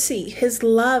mercy, his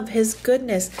love, his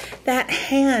goodness. That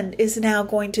hand is now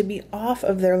going to be off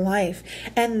of their life,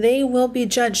 and they will be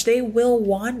judged. They will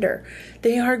wander.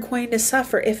 They are going to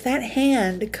suffer if that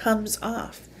hand comes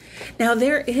off. Now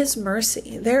there is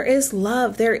mercy, there is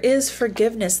love, there is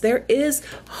forgiveness, there is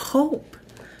hope.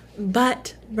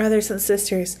 But, brothers and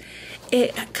sisters,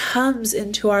 it comes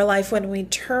into our life when we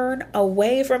turn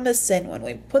away from the sin, when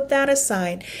we put that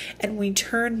aside and we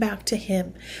turn back to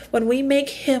him, when we make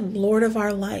him Lord of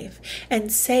our life and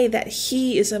say that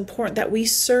he is important, that we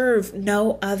serve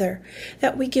no other,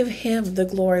 that we give him the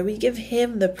glory, we give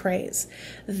him the praise.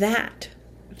 That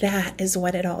is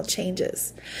when it all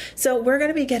changes. So we're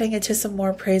going to be getting into some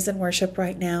more praise and worship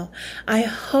right now. I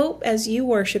hope as you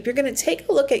worship, you're going to take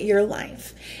a look at your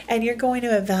life and you're going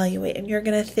to evaluate and you're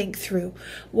going to think through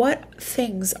what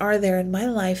things are there in my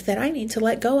life that I need to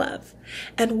let go of,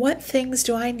 and what things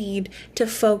do I need to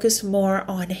focus more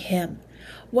on him.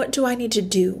 What do I need to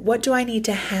do? What do I need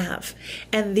to have?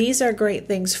 And these are great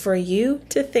things for you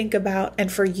to think about and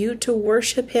for you to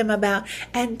worship Him about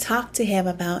and talk to Him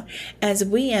about as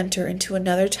we enter into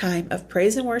another time of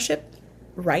praise and worship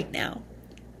right now.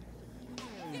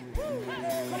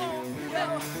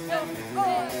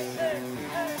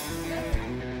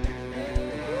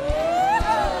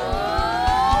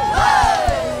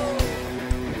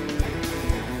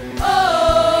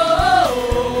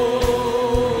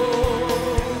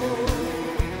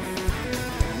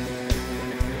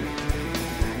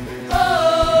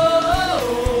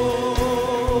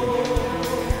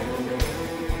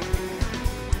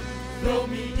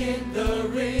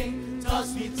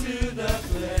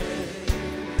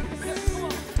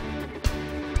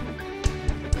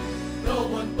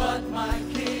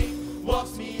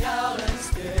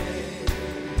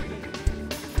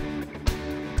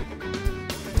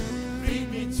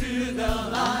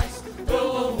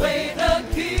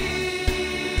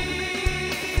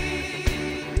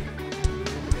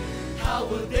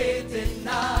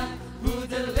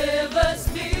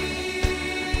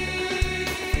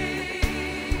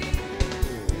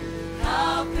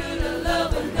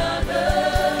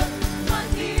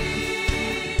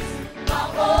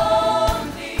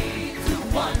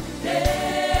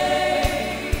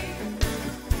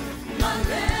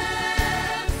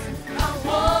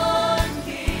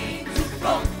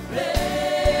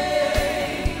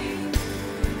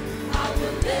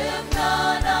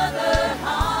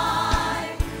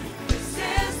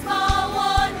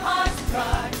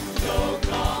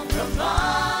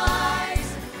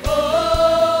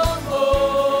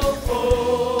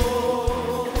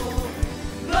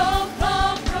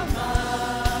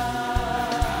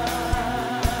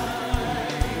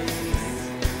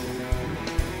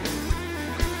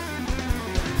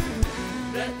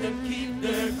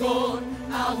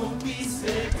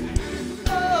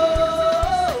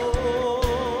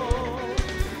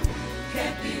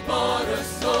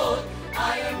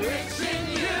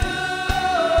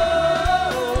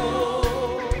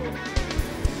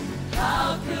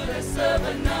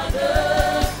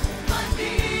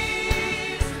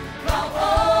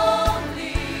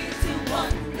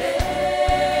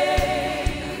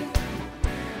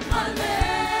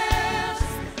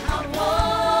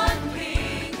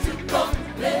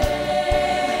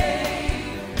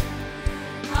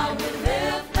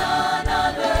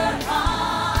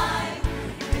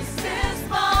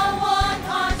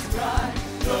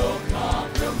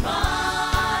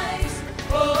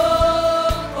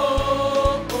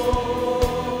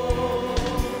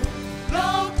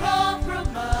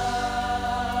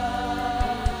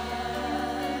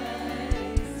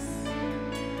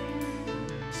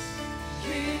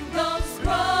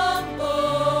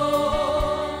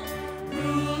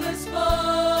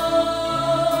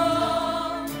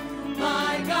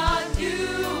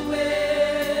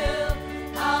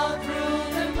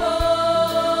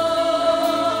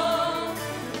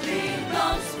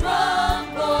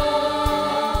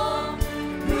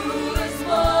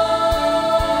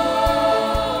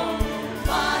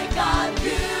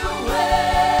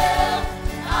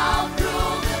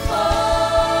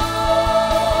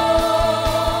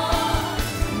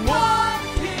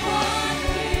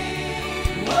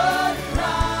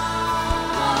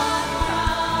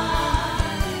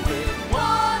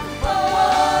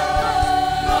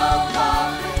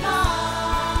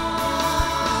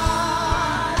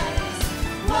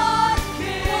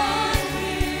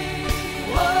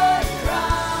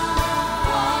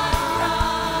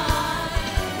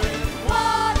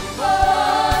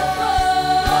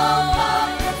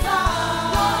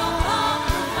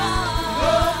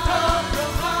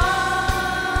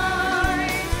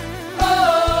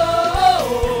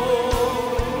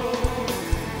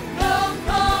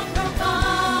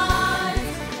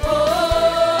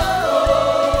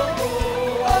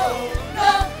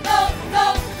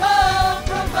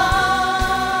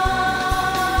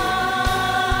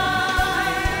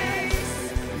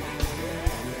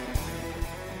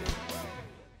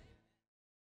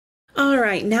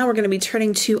 right, now we're going to be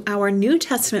turning to our New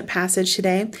Testament passage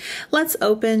today. Let's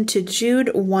open to Jude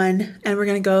 1, and we're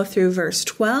going to go through verse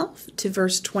 12 to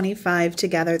verse 25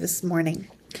 together this morning.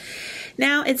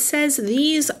 Now it says,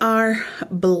 these are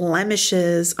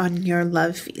blemishes on your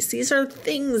love feast. These are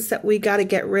things that we got to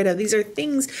get rid of. These are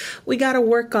things we got to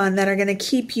work on that are going to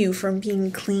keep you from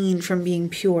being clean, from being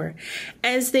pure,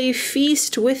 as they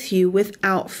feast with you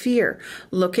without fear,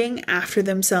 looking after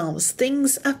themselves,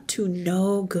 things up to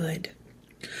no good.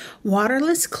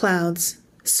 Waterless clouds,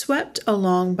 swept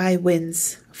along by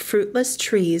winds, fruitless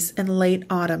trees in late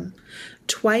autumn,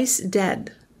 twice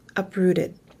dead,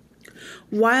 uprooted.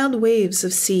 wild waves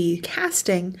of sea,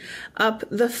 casting up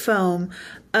the foam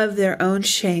of their own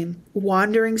shame,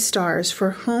 wandering stars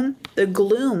for whom the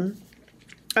gloom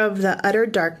of the utter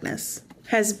darkness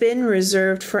has been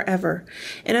reserved forever.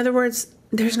 In other words,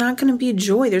 there's not going to be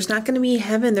joy. There's not going to be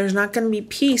heaven. There's not going to be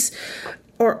peace,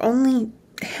 or only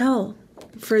hell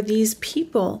for these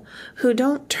people who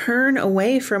don't turn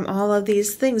away from all of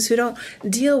these things, who don't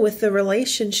deal with the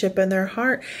relationship in their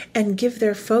heart and give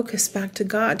their focus back to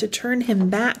God, to turn Him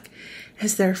back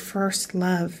as their first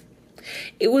love.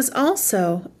 It was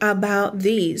also about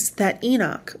these that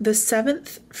Enoch, the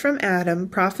seventh from Adam,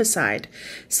 prophesied,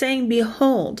 saying,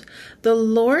 Behold, the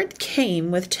Lord came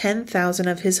with 10,000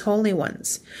 of his holy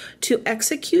ones to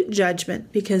execute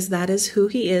judgment, because that is who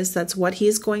he is. That's what he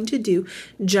is going to do.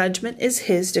 Judgment is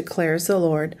his, declares the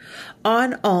Lord,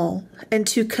 on all, and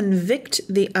to convict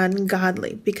the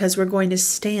ungodly, because we're going to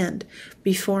stand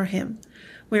before him.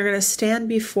 We're going to stand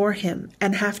before him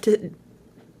and have to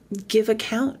give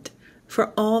account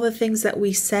for all the things that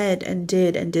we said and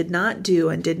did not do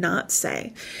and did not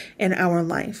say in our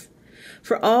life,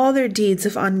 for all their deeds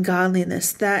of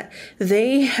ungodliness that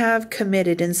they have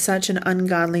committed in such an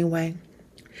ungodly way,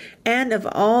 and of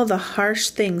all the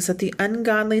harsh things that the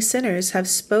ungodly sinners have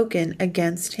spoken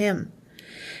against him.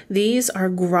 These are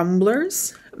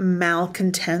grumblers,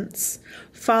 malcontents,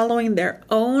 following their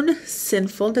own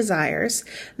sinful desires.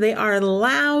 They are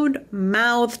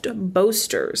loud-mouthed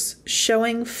boasters,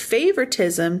 showing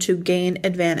favoritism to gain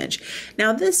advantage.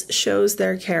 Now, this shows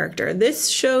their character. This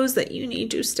shows that you need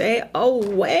to stay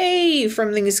away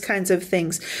from these kinds of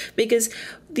things, because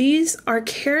these are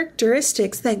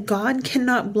characteristics that God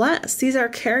cannot bless. These are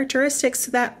characteristics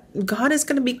that God is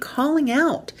going to be calling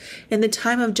out in the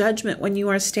time of judgment when you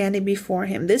are standing before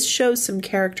him. This shows some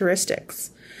characteristics.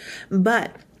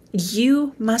 But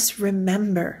you must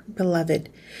remember, beloved,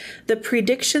 the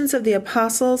predictions of the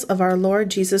apostles of our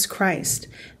Lord Jesus Christ.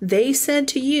 They said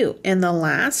to you, in the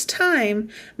last time,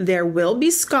 there will be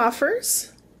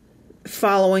scoffers,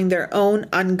 following their own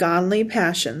ungodly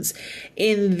passions.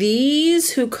 In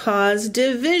these who cause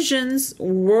divisions,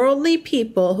 worldly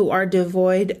people who are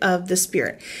devoid of the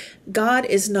Spirit. God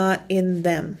is not in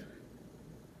them.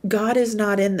 God is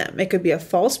not in them. It could be a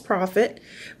false prophet,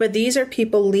 but these are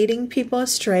people leading people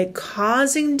astray,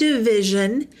 causing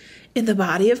division in the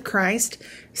body of Christ.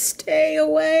 Stay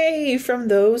away from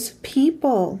those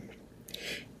people.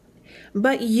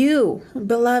 But you,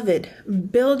 beloved,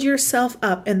 build yourself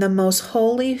up in the most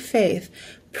holy faith.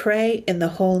 Pray in the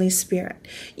Holy Spirit.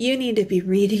 You need to be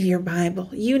reading your Bible.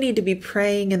 You need to be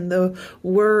praying in the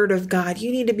Word of God.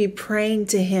 You need to be praying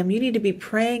to Him. You need to be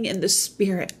praying in the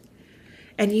Spirit.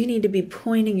 And you need to be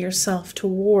pointing yourself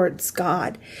towards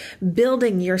God,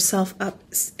 building yourself up,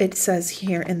 it says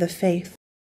here, in the faith.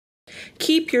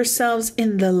 Keep yourselves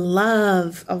in the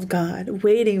love of God,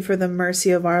 waiting for the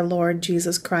mercy of our Lord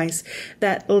Jesus Christ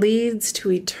that leads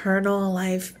to eternal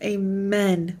life.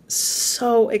 Amen.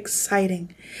 So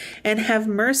exciting. And have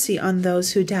mercy on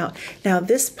those who doubt. Now,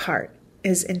 this part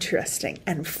is interesting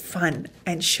and fun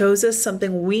and shows us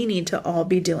something we need to all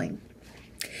be doing.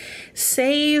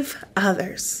 Save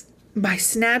others by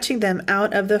snatching them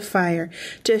out of the fire,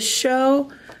 to show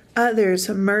others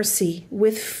mercy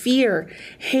with fear,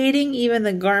 hating even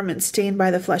the garment stained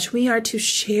by the flesh. We are to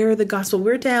share the gospel.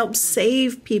 We're to help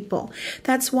save people.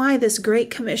 That's why this Great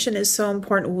Commission is so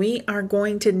important. We are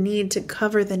going to need to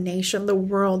cover the nation, the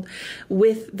world,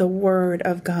 with the Word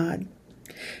of God.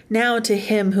 Now to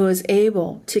him who is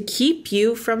able to keep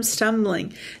you from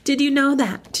stumbling. Did you know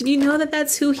that? Did you know that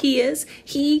that's who he is?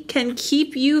 He can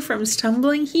keep you from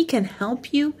stumbling. He can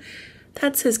help you.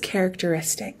 That's his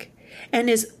characteristic. And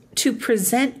is to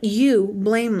present you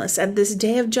blameless at this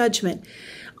day of judgment.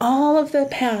 All of the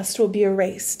past will be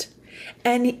erased.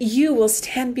 And you will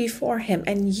stand before him.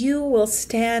 And you will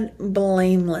stand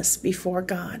blameless before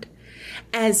God.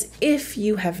 As if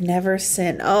you have never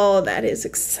sinned. Oh, that is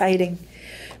exciting.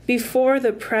 Before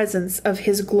the presence of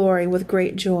his glory with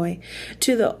great joy.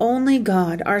 To the only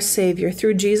God, our Savior,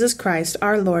 through Jesus Christ,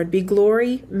 our Lord, be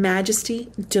glory, majesty,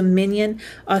 dominion,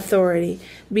 authority,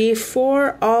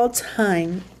 before all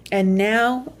time, and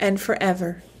now and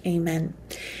forever. Amen.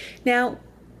 Now,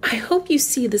 I hope you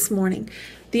see this morning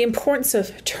the importance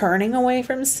of turning away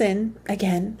from sin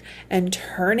again and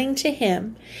turning to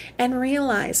him, and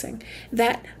realizing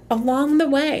that along the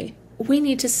way, we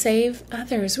need to save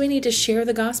others. We need to share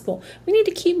the gospel. We need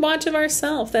to keep watch of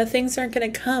ourselves, that things aren't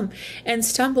going to come and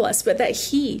stumble us, but that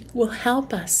he will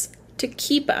help us to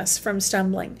keep us from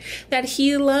stumbling, that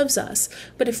he loves us.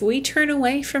 But if we turn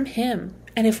away from him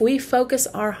And if we focus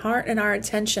our heart and our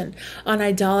attention on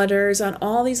idolaters, on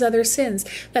all these other sins,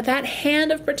 that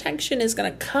hand of protection is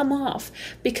going to come off,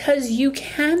 because you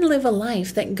can live a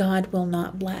life that God will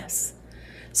not bless.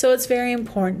 So it's very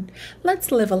important.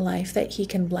 Let's live a life that He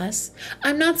can bless.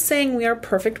 I'm not saying we are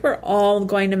perfect. We're all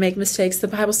going to make mistakes. The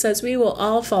Bible says we will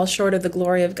all fall short of the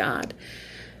glory of God.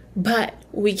 But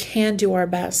we can do our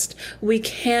best. We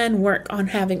can work on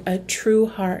having a true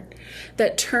heart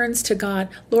that turns to God.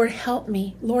 Lord, help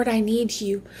me. Lord, I need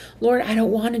you. Lord, I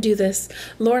don't want to do this.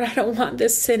 Lord, I don't want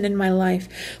this sin in my life.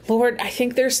 Lord, I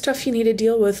think there's stuff you need to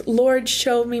deal with. Lord,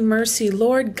 show me mercy.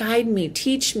 Lord, guide me,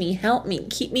 teach me, help me,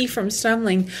 keep me from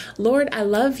stumbling. Lord, I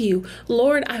love you.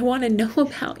 Lord, I want to know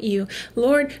about you.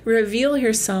 Lord, reveal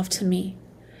yourself to me.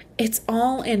 It's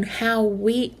all in how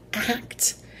we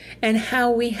act and how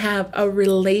we have a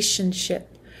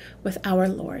relationship with our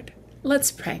Lord.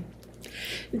 Let's pray.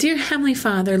 Dear Heavenly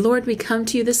Father, Lord, we come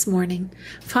to you this morning.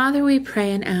 Father, we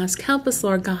pray and ask, help us,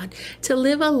 Lord God, to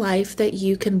live a life that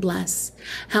you can bless.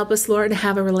 Help us, Lord, to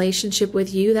have a relationship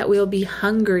with you, that we'll be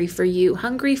hungry for you,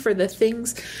 hungry for the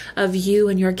things of you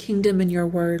and your kingdom and your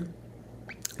word.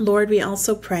 Lord, we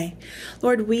also pray,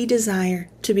 Lord, we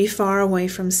desire to be far away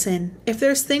from sin. If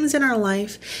there's things in our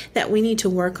life that we need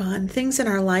to work on, things in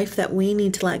our life that we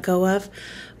need to let go of,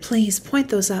 please point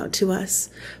those out to us.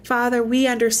 Father, we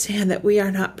understand that we are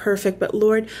not perfect, but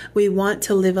Lord, we want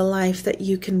to live a life that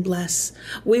you can bless.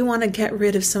 We want to get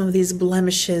rid of some of these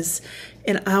blemishes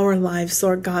in our lives,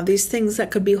 Lord God, these things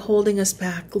that could be holding us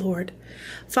back, Lord.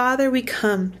 Father, we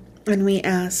come and we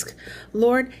ask,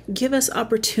 Lord, give us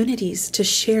opportunities to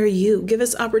share you. Give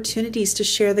us opportunities to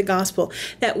share the gospel,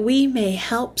 that we may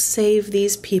help save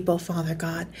these people, Father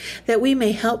God, that we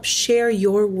may help share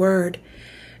your word.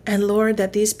 And Lord,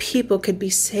 that these people could be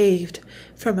saved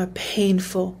from a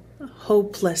painful,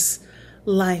 hopeless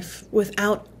life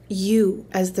without you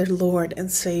as their Lord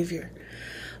and Savior.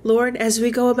 Lord, as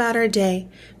we go about our day,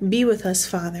 be with us,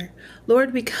 Father.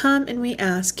 Lord, we come and we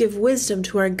ask, give wisdom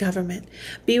to our government.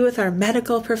 Be with our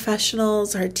medical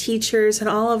professionals, our teachers, and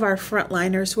all of our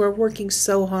frontliners who are working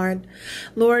so hard.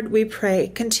 Lord, we pray,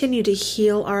 continue to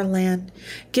heal our land.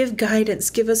 Give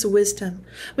guidance, give us wisdom.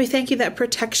 We thank you that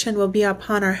protection will be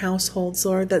upon our households,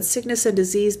 Lord, that sickness and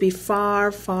disease be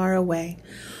far, far away.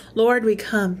 Lord, we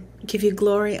come, give you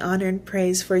glory, honor, and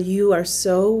praise, for you are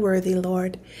so worthy,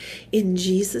 Lord. In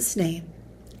Jesus' name,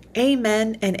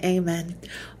 amen and amen.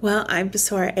 Well, I'm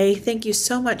Basora A. Thank you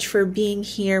so much for being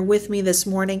here with me this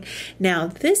morning. Now,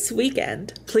 this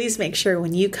weekend, please make sure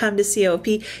when you come to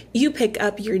COP, you pick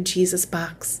up your Jesus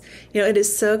box. You know, it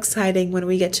is so exciting when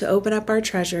we get to open up our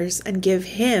treasures and give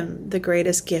Him the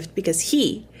greatest gift, because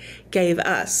He gave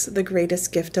us the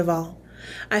greatest gift of all.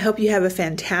 I hope you have a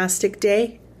fantastic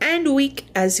day and week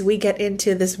as we get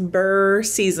into this Burr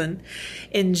season.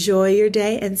 Enjoy your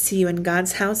day and see you in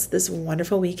God's house this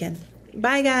wonderful weekend.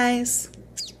 Bye, guys.